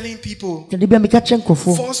on telling people,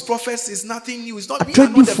 false prophets is nothing new. It's not, we are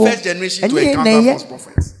not the first generation to encounter false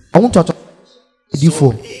prophets.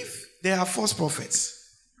 So if there are false prophets,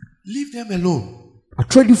 leave them alone.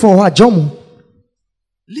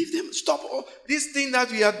 Leave them. Stop this thing that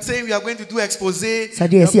we are saying we are going to do expose. We are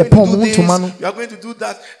going to do this. We are going to do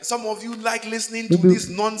that. Some of you like listening to this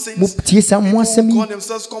nonsense. People call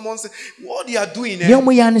themselves common sense. What they are doing, they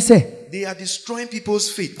are destroying people's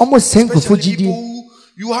faith. Especially people who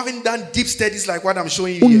you haven't done deep studies like what I'm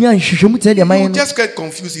showing you here. You just get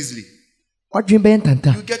confused easily. You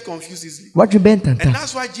get confused easily. And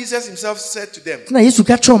that's why Jesus himself said to them when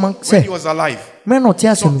he was alive.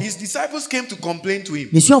 So his disciples came to complain to him.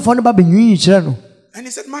 And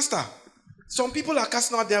he said, "Master, some people are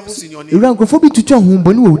casting out devils in your name."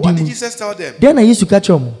 What did Jesus tell them?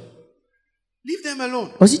 Leave them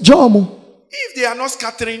alone. If they are not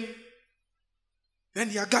scattering, then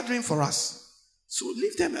they are gathering for us. So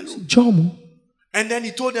leave them alone. And then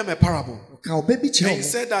he told them a parable. And he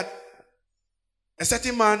said that a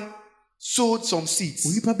certain man sowed some seeds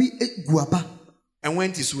and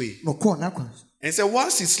went his way. And said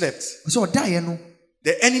once he slept,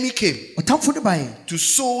 the enemy came to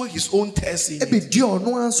sow his own tares in it.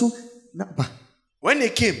 When they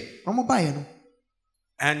came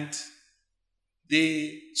and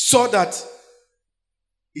they saw that,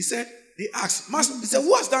 they asked, "Master," he said,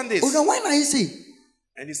 "who has done this?"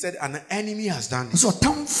 And he said, "An enemy has done this."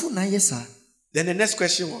 Then the next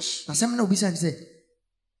question was,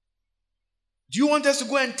 do you want us to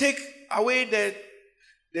go and take away the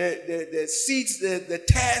seeds, the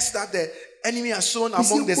tares that the enemy has sown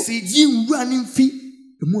among the seeds?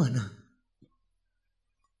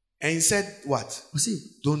 And he said, "What?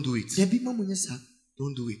 Don't do it.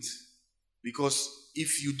 Don't do it. Because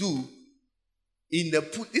if you do, it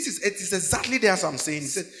is exactly there as I'm saying." He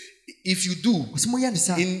said, if you do,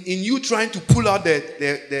 in you trying to pull out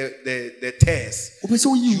the tares,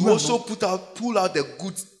 you also pull out the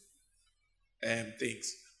good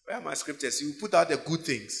things. Where are my scriptures? You put out the good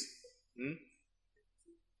things.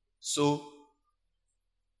 So,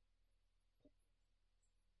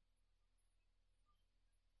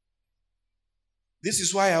 this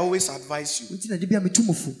is why I always advise you.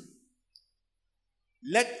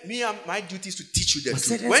 Let me and my duty is to teach you the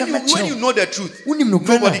truth. When you know the truth,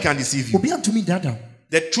 nobody can deceive you.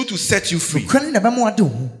 The truth will set you free.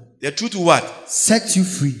 The truth will what? Set you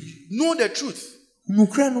free. Know the truth.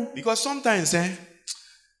 Because sometimes,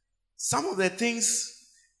 some of the things,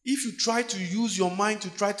 if you try to use your mind to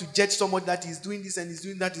try to judge somebody that is doing this and is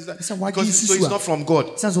doing that, because it's not from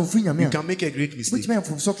God, you can make a great mistake.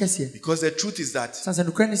 Because the truth is that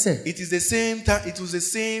it is the same time. It was the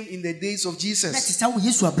same in the days of Jesus.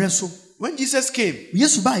 When Jesus came,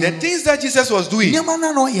 the things that Jesus was doing,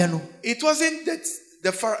 it wasn't that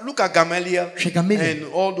look at Gamaliel and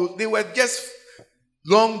all those. They were just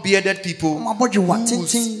long bearded people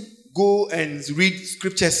who go and read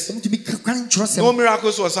scriptures. No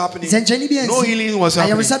miracles was happening. No healing was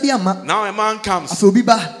happening. Now a man comes.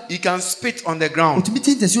 He can spit on the ground,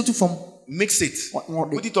 mix it,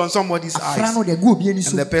 put it on somebody's eyes, and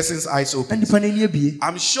the person's eyes open.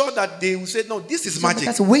 I'm sure that they will say, no, this is magic.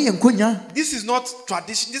 This is not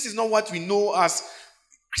tradition. This is not what we know as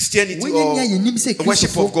Christianity or the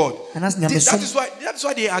worship of God. That is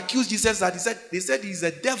why they accused Jesus that they said he's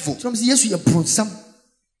a devil.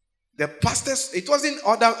 The pastors, it wasn't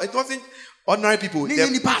ordinary people.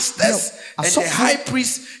 The pastors and the high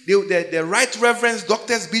priests, the right reverends,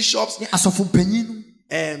 doctors, bishops,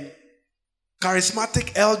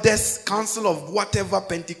 charismatic elders, council of whatever,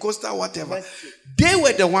 Pentecostal, whatever. They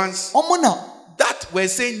were the ones that were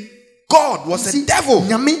saying God was a devil.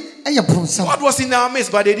 God was in their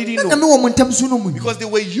midst, but they didn't know. Because they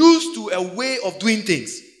were used to a way of doing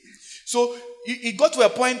things. So it got to a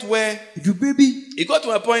point where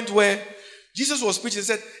Jesus was preaching. He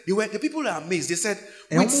said, the people are amazed. They said,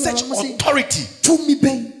 with such authority.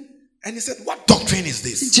 And he said, what doctrine is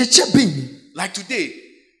this? Like today,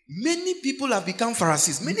 many people have become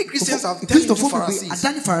Pharisees. Many Christians have turned into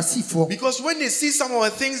Pharisees. Because when they see some of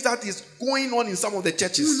the things that is going on in some of the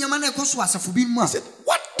churches, they said,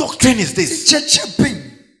 what doctrine is this?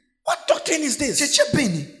 What doctrine is this?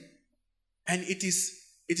 And it is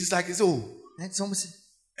like,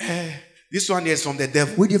 this one is from the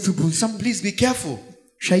devil. Please be careful.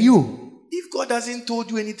 If God hasn't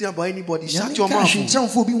told you anything about anybody, shut your mouth.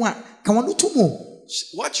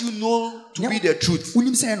 What you know to be the truth,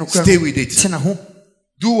 stay with it.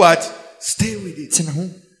 Do what? Stay with it.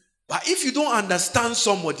 But if you don't understand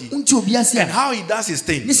somebody and how he does his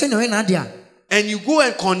thing, and you go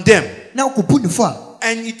and condemn,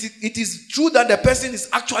 and it is true that the person is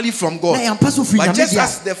actually from God, but just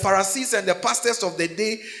as the Pharisees and the pastors of the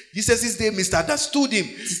day, Jesus' day, misunderstood him,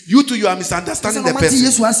 you are misunderstanding the person. You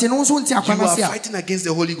are fighting against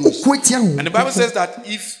the Holy Ghost. And the Bible says that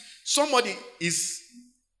if somebody is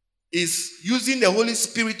using the Holy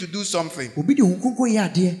Spirit to do something,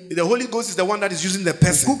 the Holy Ghost is the one that is using the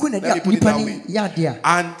person. Let me put it that way.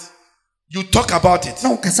 And you talk about it,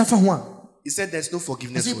 he said there's no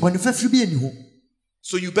forgiveness for you.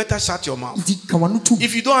 So you better shut your mouth.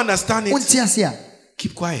 If you don't understand it,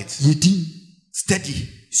 keep quiet. Steady.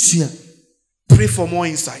 Pray for more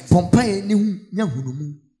insight.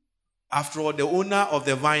 After all, the owner of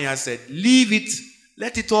the vineyard said, leave it,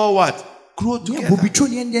 let it all what? Grow together.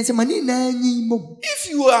 If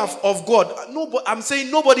you are of God, I'm saying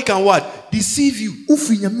nobody can what? Deceive you.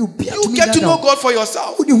 You get to know God for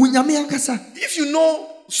yourself. If you know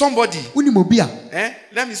somebody,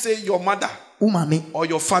 let me say your mother or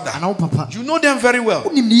your father, you know them very well.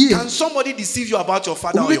 Can somebody deceive you about your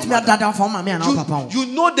father or your mother? You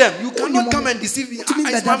know them. You cannot come and deceive me.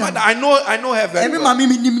 It's my mother. I know her very well.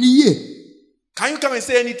 Can you come and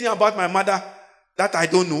say anything about my mother that I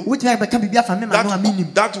don't know? That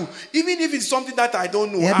will, even if it's something that I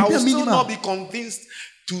don't know, I will still not be convinced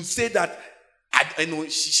to say that I know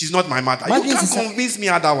she's not my mother. You can't convince me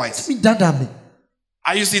otherwise.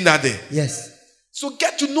 Are you seeing that there? Yes. So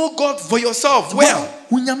get to know God for yourself. Well,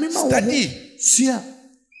 study.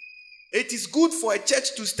 It is good for a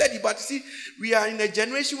church to study, but you see, we are in a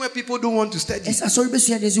generation where people don't want to study. Look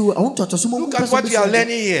at what we are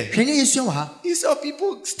learning here. These are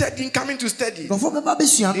people studying, coming to study.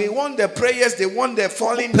 They want the prayers, they want the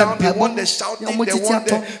falling down, they want the shouting, they want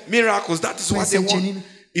the miracles. That is what they want.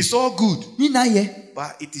 It's all good,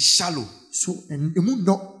 but it is shallow.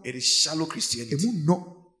 It is shallow Christianity,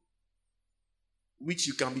 which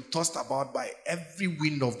you can be tossed about by every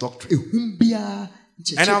wind of doctrine.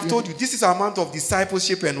 And I've told you, this is our amount of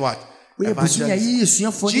discipleship and what? evangelists.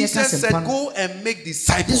 Jesus said, go and make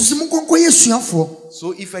disciples.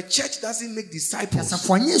 So if a church doesn't make disciples,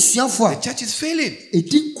 the church is failing.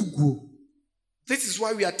 This is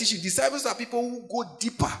why we are teaching. Disciples are people who go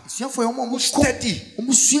deeper, who study,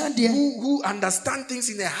 who understand things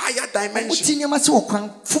in a higher dimension.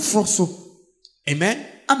 Amen.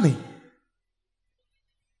 Amen.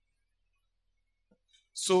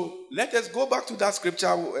 So let us go back to that scripture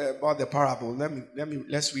about the parable.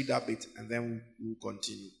 Let's read that bit and then we'll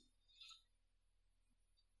continue.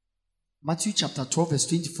 Matthew chapter 12 verse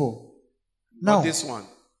 24. Now this one,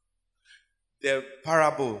 the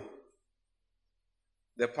parable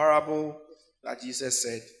that Jesus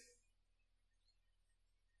said.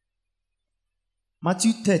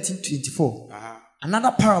 Matthew 13:24.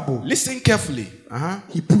 Another parable. Listen carefully.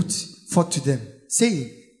 He put forth to them,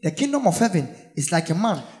 saying, the kingdom of heaven is like a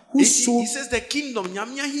man who sowed. He says the kingdom.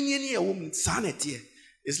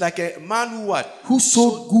 It's like a man who what? Who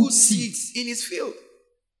sowed good seeds in his field.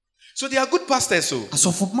 So they are good pastors. So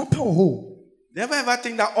never ever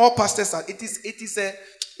think that all pastors are.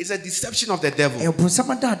 It's a deception of the devil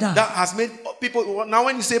that has made people. Now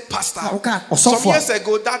when you say pastor, some years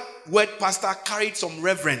ago that word pastor carried some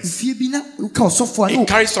reverence. It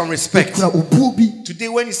carries some respect. Today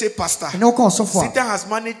when you say pastor, Satan has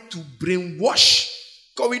managed to brainwash,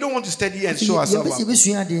 because we don't want to study and show ourselves.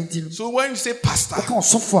 So when you say pastor,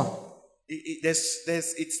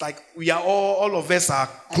 it's like we are all of us are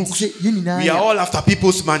crooks. We are all after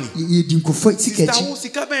people's money. Sister, how much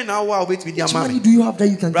money do you have that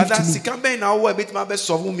you can brother, give to me?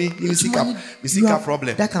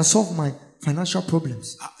 problem that can solve my financial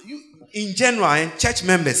problems. In general, and church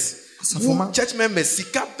members, how much money do you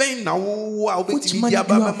have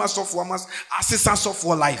that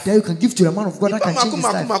you can give to the man of God that can change his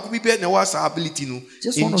life?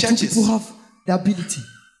 Just one or two people have the ability.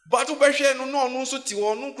 But once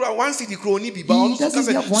the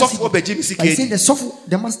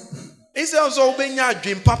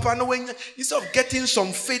instead of getting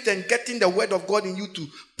some faith and getting the word of God in you to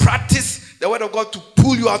practice the word of God to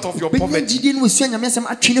pull you out of your poverty, you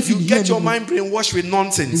get your mind brainwashed with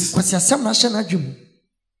nonsense.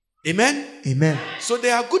 Amen. Amen. So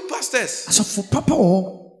they are good pastors.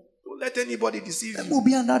 Don't let anybody deceive you.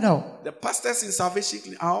 The pastors in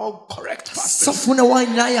Salvation are all correct pastors.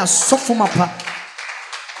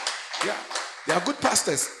 Yeah. They are good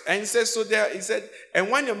pastors. And he says, so there, he said,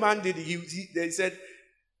 and when the man did, he said,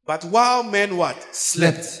 but while men what?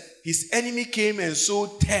 Slept. His enemy came and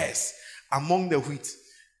sowed tares among the wheat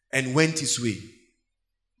and went his way.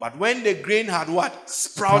 But when the grain had what?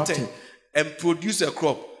 Sprouted and produced a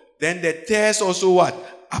crop, then the tares also what?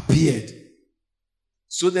 Appeared.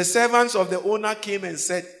 So the servants of the owner came and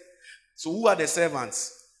said, so who are the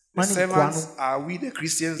servants? The servants are we the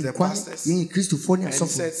Christians, the pastors. And he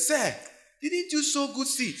said, sir, didn't you sow good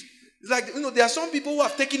seed? It's like, there are some people who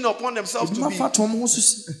have taken upon themselves to be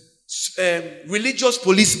religious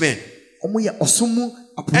policemen. And it's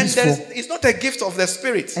not a gift of the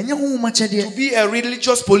Spirit to be a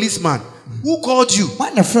religious policeman. Who called you?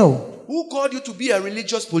 Who called you to be a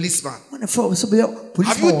religious policeman?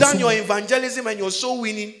 Have you done your evangelism and your soul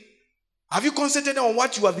winning? Have you concentrated on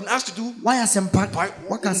what you have been asked to do?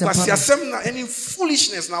 Any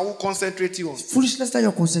foolishness now will concentrate you on. Foolishness that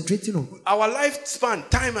you're concentrating on. Our lifespan,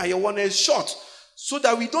 time I want is short, so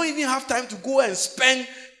that we don't even have time to go and spend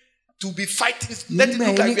to be fighting. Let it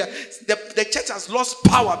look like the church has lost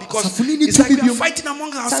power because it's like we are fighting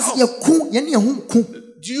among ourselves.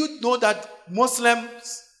 Do you know that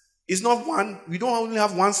Muslims is not one? We don't only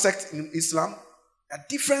have one sect in Islam. There are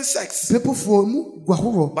different sects. But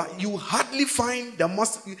you hardly find the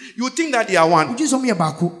Muslim. You think that they are one.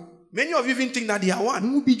 Many of you even think that they are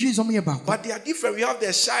one. But they are different. We have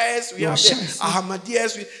the Shias, we have the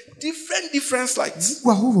Ahmadiyas, different sects.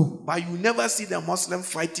 But you never see the Muslim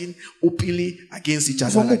fighting openly against each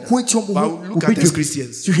other like that. But look at these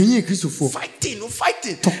Christians. Fighting.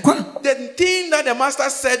 The thing that the master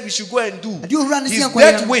said we should go and do, his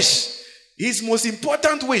death wish, his most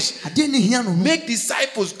important wish, make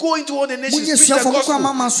disciples, go into all the nations, preach the gospel,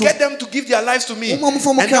 get them to give their lives to me, and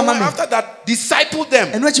then after that, disciple them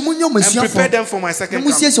and prepare them for my second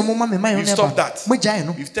coming. We've stopped that.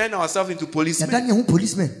 We've turned ourselves into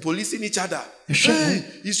policemen, policing each other. Hey,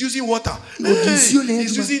 he's using water. Hey, he's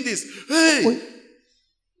using this. Hey,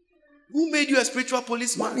 who made you a spiritual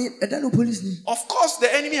policeman? Of course,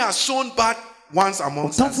 the enemy has sown bad ones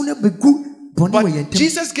amongst us. But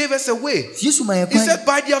Jesus gave us a way. He said,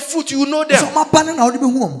 by their fruit you know them.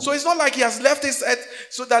 So it's not like he has left his earth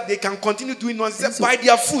so that they can continue doing nonsense. He said, by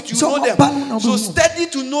their fruit you know them. So study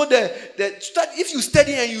to know if you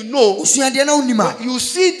study and you know, you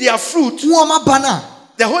see their fruit.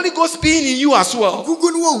 The Holy Ghost being in you as well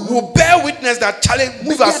will bear witness that challenge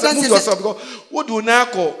move yourself, because what do now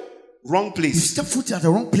call wrong place? You step foot at the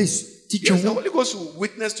wrong place. Yes, the Holy Ghost will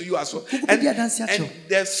witness to you as well. And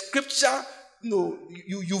the scripture,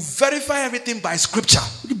 you verify everything by scripture.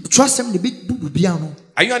 Trust them.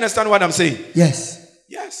 Are you understand what I'm saying? Yes.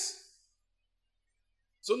 Yes.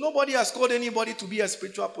 So nobody has called anybody to be a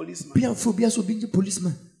spiritual policeman.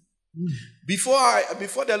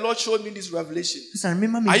 Before the Lord showed me this revelation,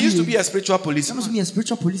 I used to be a spiritual policeman.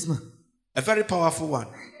 A very powerful one.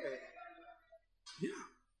 Yeah.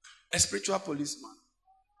 A spiritual policeman.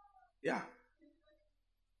 Yeah.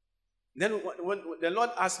 Then when the Lord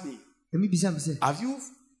asked me, have you,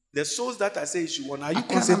 the souls that I say you should won, are you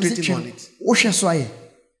concentrating on it?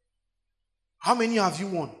 How many have you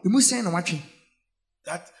won?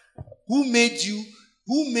 That who made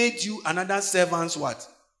you another servant's what?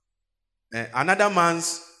 Another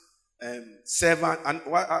man's servant. And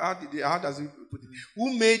how does it put it?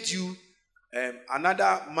 Who made you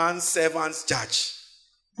another man's servant's judge?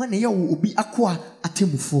 Who made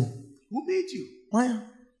you?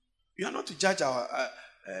 You are not to judge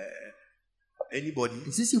anybody.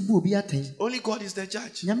 Only God is the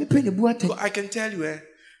judge. So I can tell you,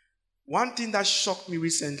 one thing that shocked me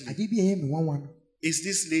recently is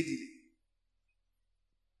this lady.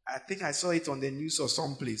 I think I saw it on the news or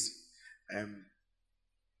someplace.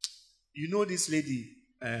 You know this lady,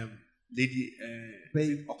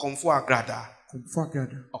 Okomfo Agrada.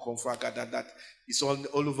 Okomfo Agrada, that is all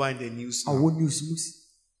over in the news now.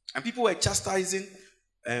 And people were chastising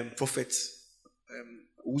Prophet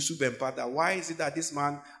Usu Bempada. Why is it that this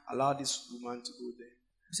man allowed this woman to go there?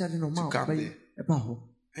 To come there?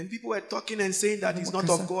 And people were talking and saying that he's not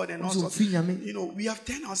of God and all sorts. We have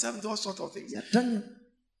turned ourselves into all sorts of things.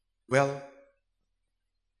 Well,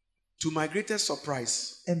 to my greatest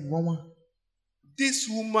surprise, this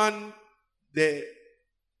woman,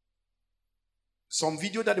 some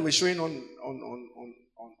video that they were showing on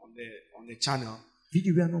the channel.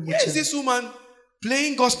 Yes, this woman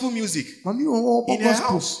playing gospel music in her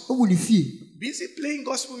house. Busy playing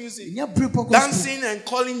gospel music, dancing and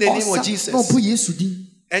calling the name of Jesus,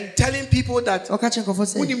 and telling people that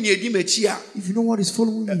if you know what is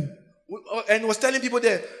following me, and was telling people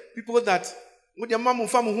that give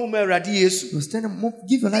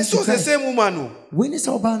your life to Christ. The same woman.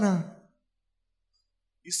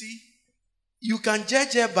 You see, you can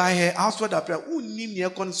judge her by her outward appearance. You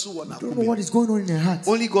don't know what is going on in her heart.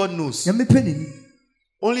 Only God knows.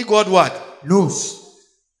 Only God what? Knows.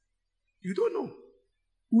 You don't know.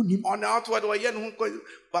 On the outward,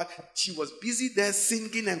 but she was busy there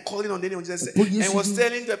singing and calling on the name of Jesus. And was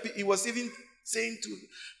telling he was even saying to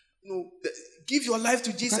give your life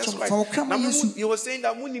to Jesus Christ. He was saying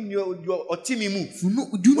that do you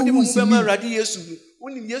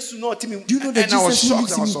know that and I was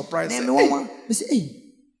shocked, I was surprised.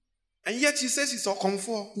 And yet she says it's a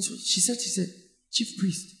comfort. She said she's a chief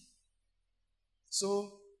priest.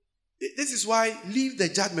 So this is why leave the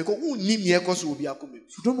judgment. You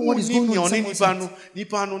don't know what is going on in someone's heart. You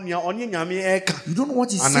don't know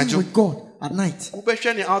what is saying with God at night.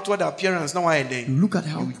 The outward appearance. Now you look at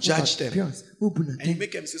how you judge them and you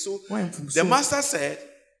make them say so. The master said,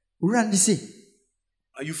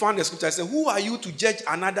 you found the scripture. I said, who are you to judge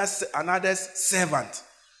another servant?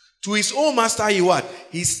 To his own master he what?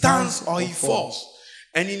 He stands or he falls.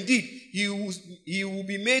 And indeed, he will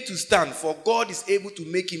be made to stand, for God is able to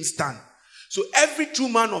make him stand. So every true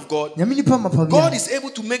man of God, God is able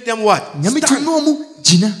to make them what? Stand.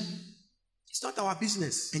 It's not our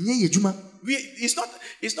business.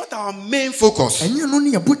 It's not our main focus.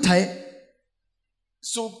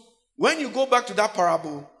 So when you go back to that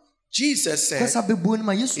parable, Jesus said in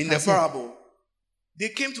the parable, they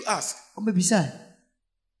came to ask,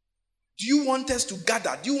 do you want us to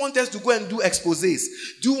gather? Do you want us to go and do exposés?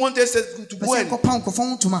 Do you want us to go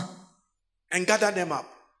and gather them up?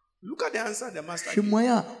 Look at the answer the master gave.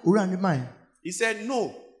 He said,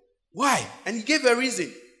 no. Why? And he gave a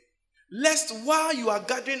reason. Lest while you are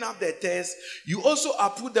gathering up the tares, you also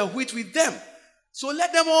uproot the wheat with them. So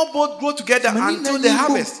let them all both grow together until the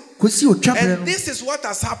harvest. And this is what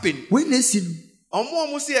has happened. Expose.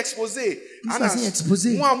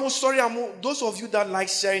 Those of you that like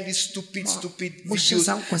sharing these stupid videos,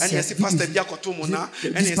 and you see Pastor Diakotomo now,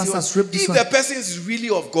 and you see, if the person is really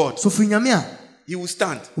of God, he will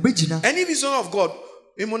stand. And if he's not of God,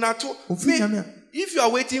 If you are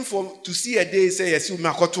waiting to see a day, say yes,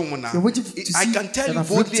 I can tell you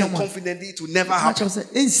boldly and confidently, it will never happen.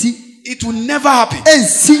 It will never happen.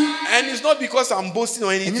 And it's not because I'm boasting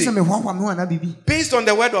or anything. Based on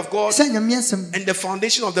the word of God and the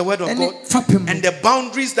foundation of the word of God and the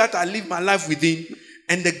boundaries that I live my life within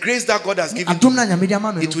and the grace that God has given me,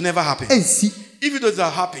 it will never happen. If it does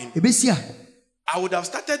not happen, I would have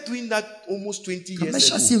started doing that almost 20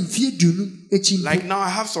 years ago. Like now I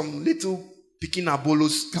have some little picking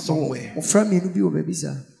abolos somewhere.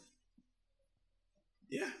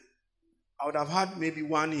 Yeah. I would have had maybe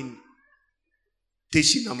one in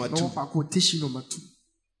Teshi number 2.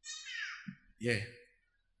 Yeah.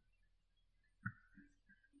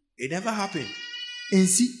 It never happened. And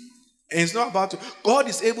it's not about to. God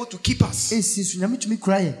is able to keep us. You see,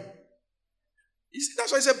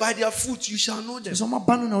 that's why I said, by their fruit you shall know them.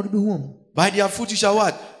 By their fruit you shall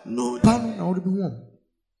what? Know them.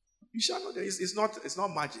 You shall know them. It's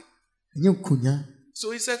not magic.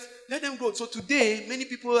 So he said, let them grow. So today, many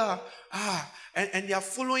people are and they are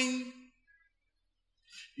following,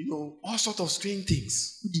 all sorts of strange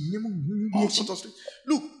things. All sorts of strange.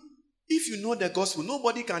 Look, if you know the gospel,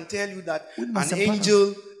 nobody can tell you that an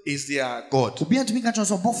angel is their God.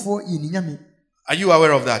 Are you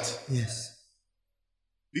aware of that? Yes.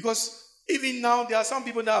 Because even now, there are some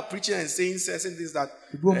people that are preaching and saying certain things that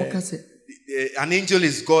an angel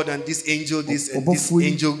is God and this angel this and this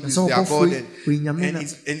angel is their God and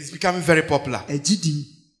it's becoming very popular.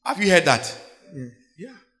 Have you heard that?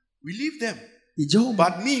 Yeah. We leave them.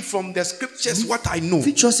 But me, from the scriptures, what I know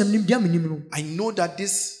that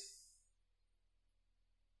this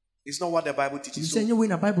is not what the Bible teaches. So I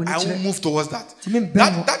will move towards that.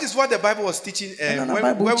 That is what the Bible was teaching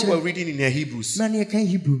when we were reading in the Hebrews. When we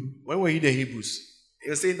were reading the Hebrews, it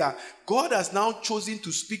was saying that God has now chosen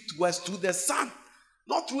to speak to us through the Son,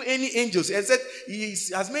 not through any angels. He said He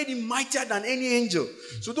has made him mightier than any angel.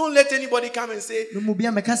 So don't let anybody come and say,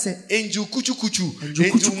 angel kuchu kuchu,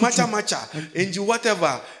 angel macha macha, angel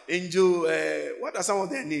whatever, angel, what are some of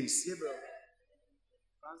their names?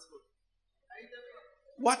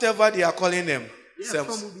 Whatever they are calling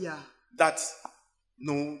themselves. That,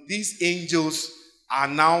 no, these angels are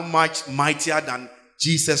now much mightier than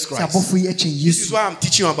Jesus Christ. This is why I'm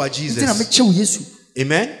teaching you about Jesus.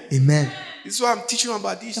 Amen? Amen. This is why I'm teaching you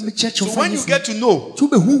about this. So when you get to know,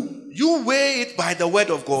 you weigh it by the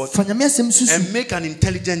word of God and make an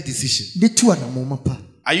intelligent decision.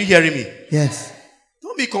 Are you hearing me? Yes.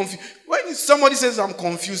 Don't be confused. When somebody says I'm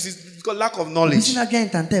confused, it's because lack of knowledge.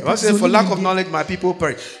 I say, for lack of knowledge, my people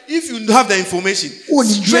perish. If you have the information,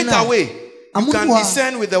 straight away, you can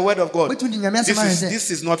discern with the word of God. This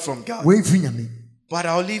is not from God. But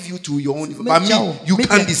I'll leave you to your own. But me, you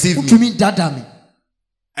can't deceive me.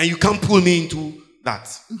 And you can't pull me into that.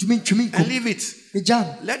 And leave it.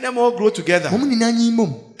 Let them all grow together.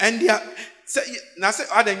 And they are. Now say,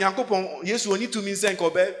 yes, we need to mean saying,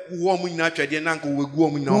 to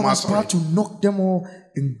knock them all.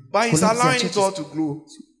 But He's allowing it all to grow,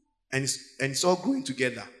 and it's all growing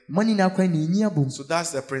together. So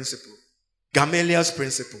that's the principle. Gamaliel's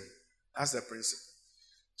principle. That's the principle.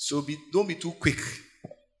 So don't be too quick.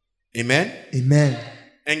 Amen? Amen.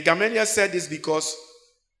 And Gamaliel said this because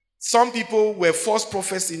some people were false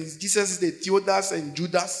prophets in Jesus' day, Theudas and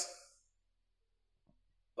Judas.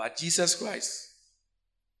 But Jesus Christ,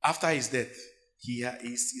 after his death,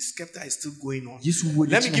 his scepter is still going on.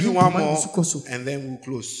 Let me give you one more and then we'll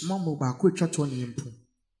close.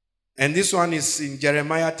 And this one is in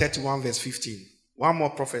Jeremiah 31 verse 15. One more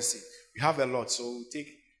prophecy. We have a lot, so we'll take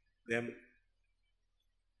them.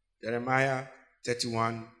 Jeremiah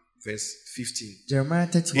 31 verse 15. Jeremiah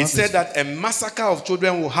 31. It said that a massacre of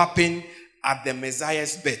children will happen at the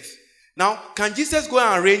Messiah's birth. Now, can Jesus go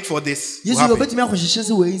and arrange for this?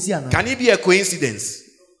 Can it be a coincidence?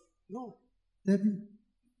 No.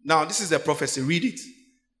 Now, this is a prophecy. Read it.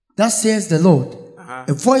 Thus says the Lord.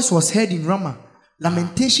 A voice was heard in Ramah,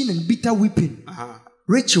 lamentation and bitter weeping.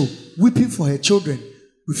 Rachel weeping for her children,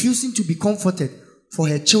 refusing to be comforted for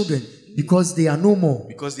her children because they are no more.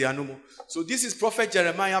 Because they are no more. So this is Prophet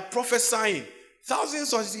Jeremiah prophesying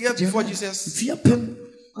thousands of years before Jesus.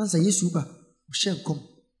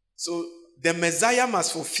 So the Messiah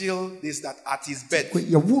must fulfill this, that at his birth,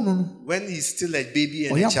 when he's still a baby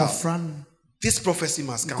and a child, this prophecy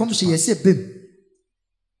must come to pass.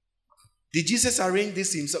 Did Jesus arrange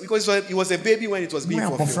this himself? Because he was a baby when it was being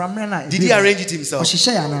fulfilled. Did he arrange it himself?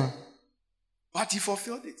 But he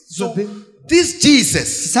fulfilled it. So this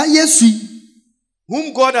Jesus,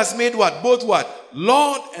 Whom God has made what? Both what?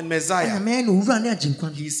 Lord and Messiah.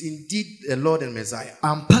 He is indeed the Lord and Messiah.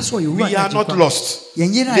 We are not lost.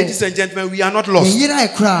 Ladies and gentlemen, we are not lost.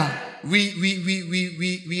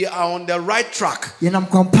 We are on the right track. We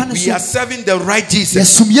are serving the right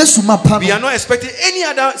Jesus. We are not expecting any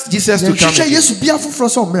other Jesus to come.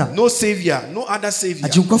 No savior, no other savior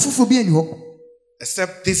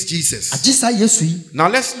except this Jesus. Now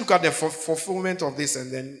let's look at the fulfillment of this and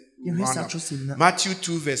then Matthew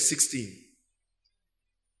 2 verse 16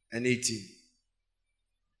 and 18.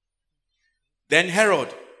 Then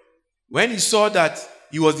Herod, when he saw that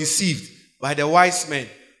he was deceived by the wise men,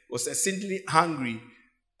 was exceedingly hungry,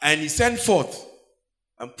 and he sent forth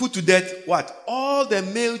and put to death what? All the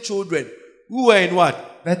male children who were in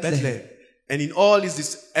what? Bethlehem. And in all is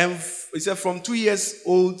this, he said from 2 years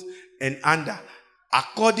old and under,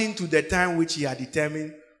 according to the time which he had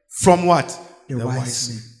determined from what? The wise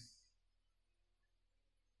men.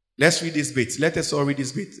 Let's read this bit. Let us all read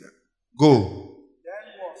this bit. Go. Then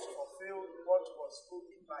was fulfilled what was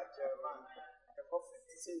spoken by Jeremiah the prophet,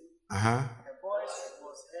 saying, a voice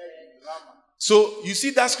was heard in Ramah. So you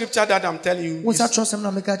see that scripture that I'm telling you. Do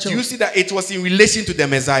you see that it was in relation to the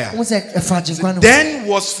Messiah? Then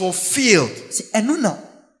was fulfilled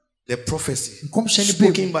the prophecy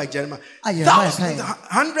spoken by Jeremiah. Thousands,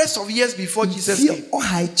 hundreds of years before Jesus came.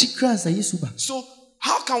 So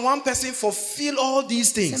how can one person fulfill all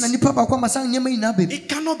these things? It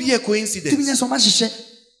cannot be a coincidence.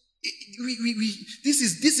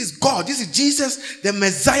 This is God. This is Jesus, the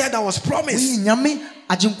Messiah that was promised.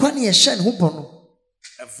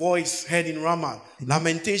 A voice heard in Ramah,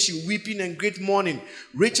 lamentation, weeping, and great mourning.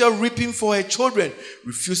 Rachel weeping for her children,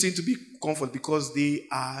 refusing to be comforted because they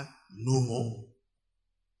are no more.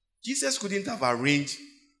 Jesus couldn't have arranged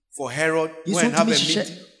for Herod to go and have a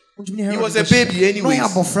meeting. He was a baby anyway.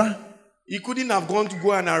 He couldn't have gone to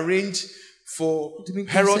go and arrange for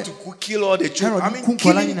Herod to kill all the children. I mean,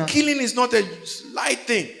 killing is not a light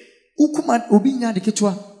thing.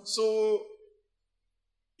 So,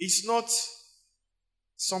 it's not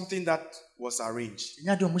something that was arranged.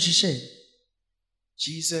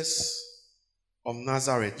 Jesus of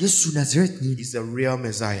Nazareth is the real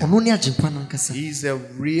Messiah. He is the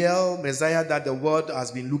real Messiah that the world has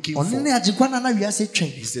been looking for. He's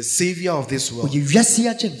the savior of this world. He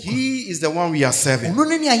is the one we are serving.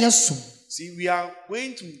 See, we are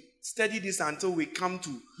going to study this until we come to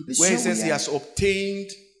where it says he has obtained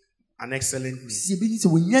an excellent name.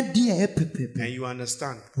 And you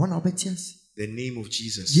understand the name of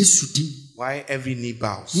Jesus. Why every knee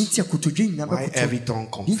bows. Why every tongue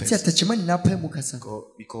confesses.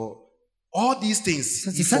 Because all these things,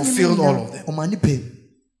 he fulfilled all of them.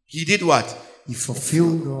 He did what? He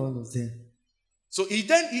fulfilled all of them. So he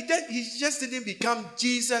just didn't become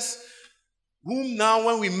Jesus, whom now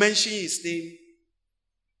when we mention his name,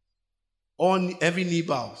 every knee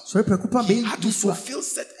bows. He had to fulfill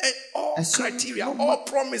all criteria, all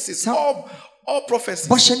promises, all prophecies,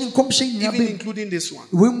 even including this one.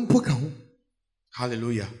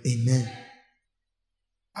 Hallelujah. Amen.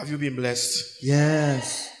 Have you been blessed?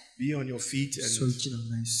 Yes. Be on your feet and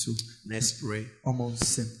let's pray.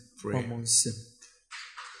 Pray.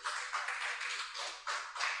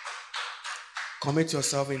 Commit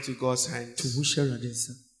yourself into God's hands.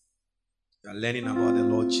 You are learning about the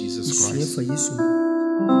Lord Jesus Christ.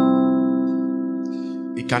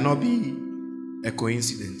 It cannot be a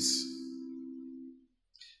coincidence.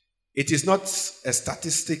 It is not a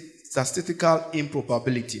statistical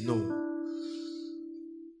improbability, no.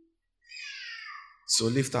 So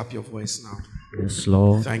lift up your voice now. Yes,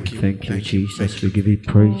 Lord. Thank you. Thank you, Jesus. We give you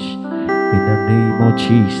praise. In the name of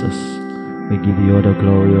Jesus, we give you all the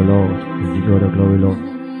glory, O Lord. We give you all the glory, Lord.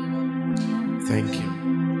 Thank you.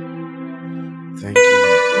 Thank you.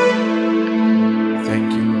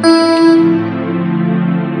 Thank you.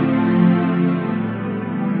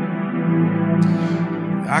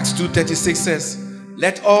 Acts 2:36 says,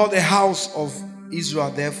 let all the house of Israel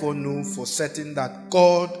therefore know for certain that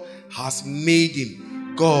God has made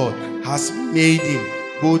him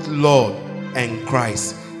both Lord and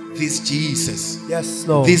Christ. This Jesus. Yes,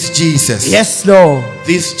 Lord. This Jesus. Yes, Lord.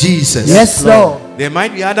 This Jesus. Yes, Lord. There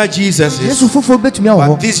might be other Jesuses,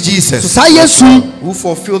 but this Jesus who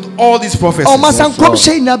fulfilled all these prophecies,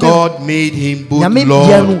 God made him both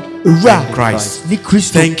Lord and Christ.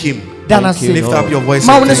 Thank him. Lift up your voice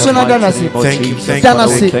Ma and wone so na dana se. thank you. Thank Dana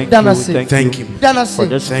you. se. Dana se. Thank you. Dana For se.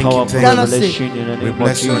 this Thank you, powerful thank you. revelation in the We name of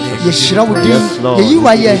bless your name. Jesus. Yeshira wo din. Yes, Lord. Yeyi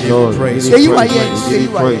wa ye. Lord, praise. we give Yeyi you wa praise. ye. We give Yeyi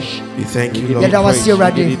you wa ye. praise. We thank you, We give Lord. you Yada wa praise. se We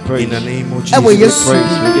Awurade. give you praise. In the name of Ewo Jesus. Yesu Praise.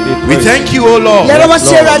 din. We give you We praise. thank you, O Lord. Yada wa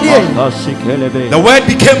se Awurade. The word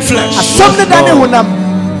became flesh Asom ne dane honam.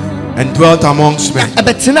 and dwelt amongst men.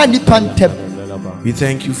 Ebetena nipa ntem. We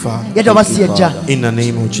thank you, Father. Yada wa se Agya. In the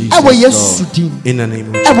name of Ewo Jesus. Yesu din. In the name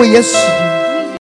of Jesus. Ewo Yesu din.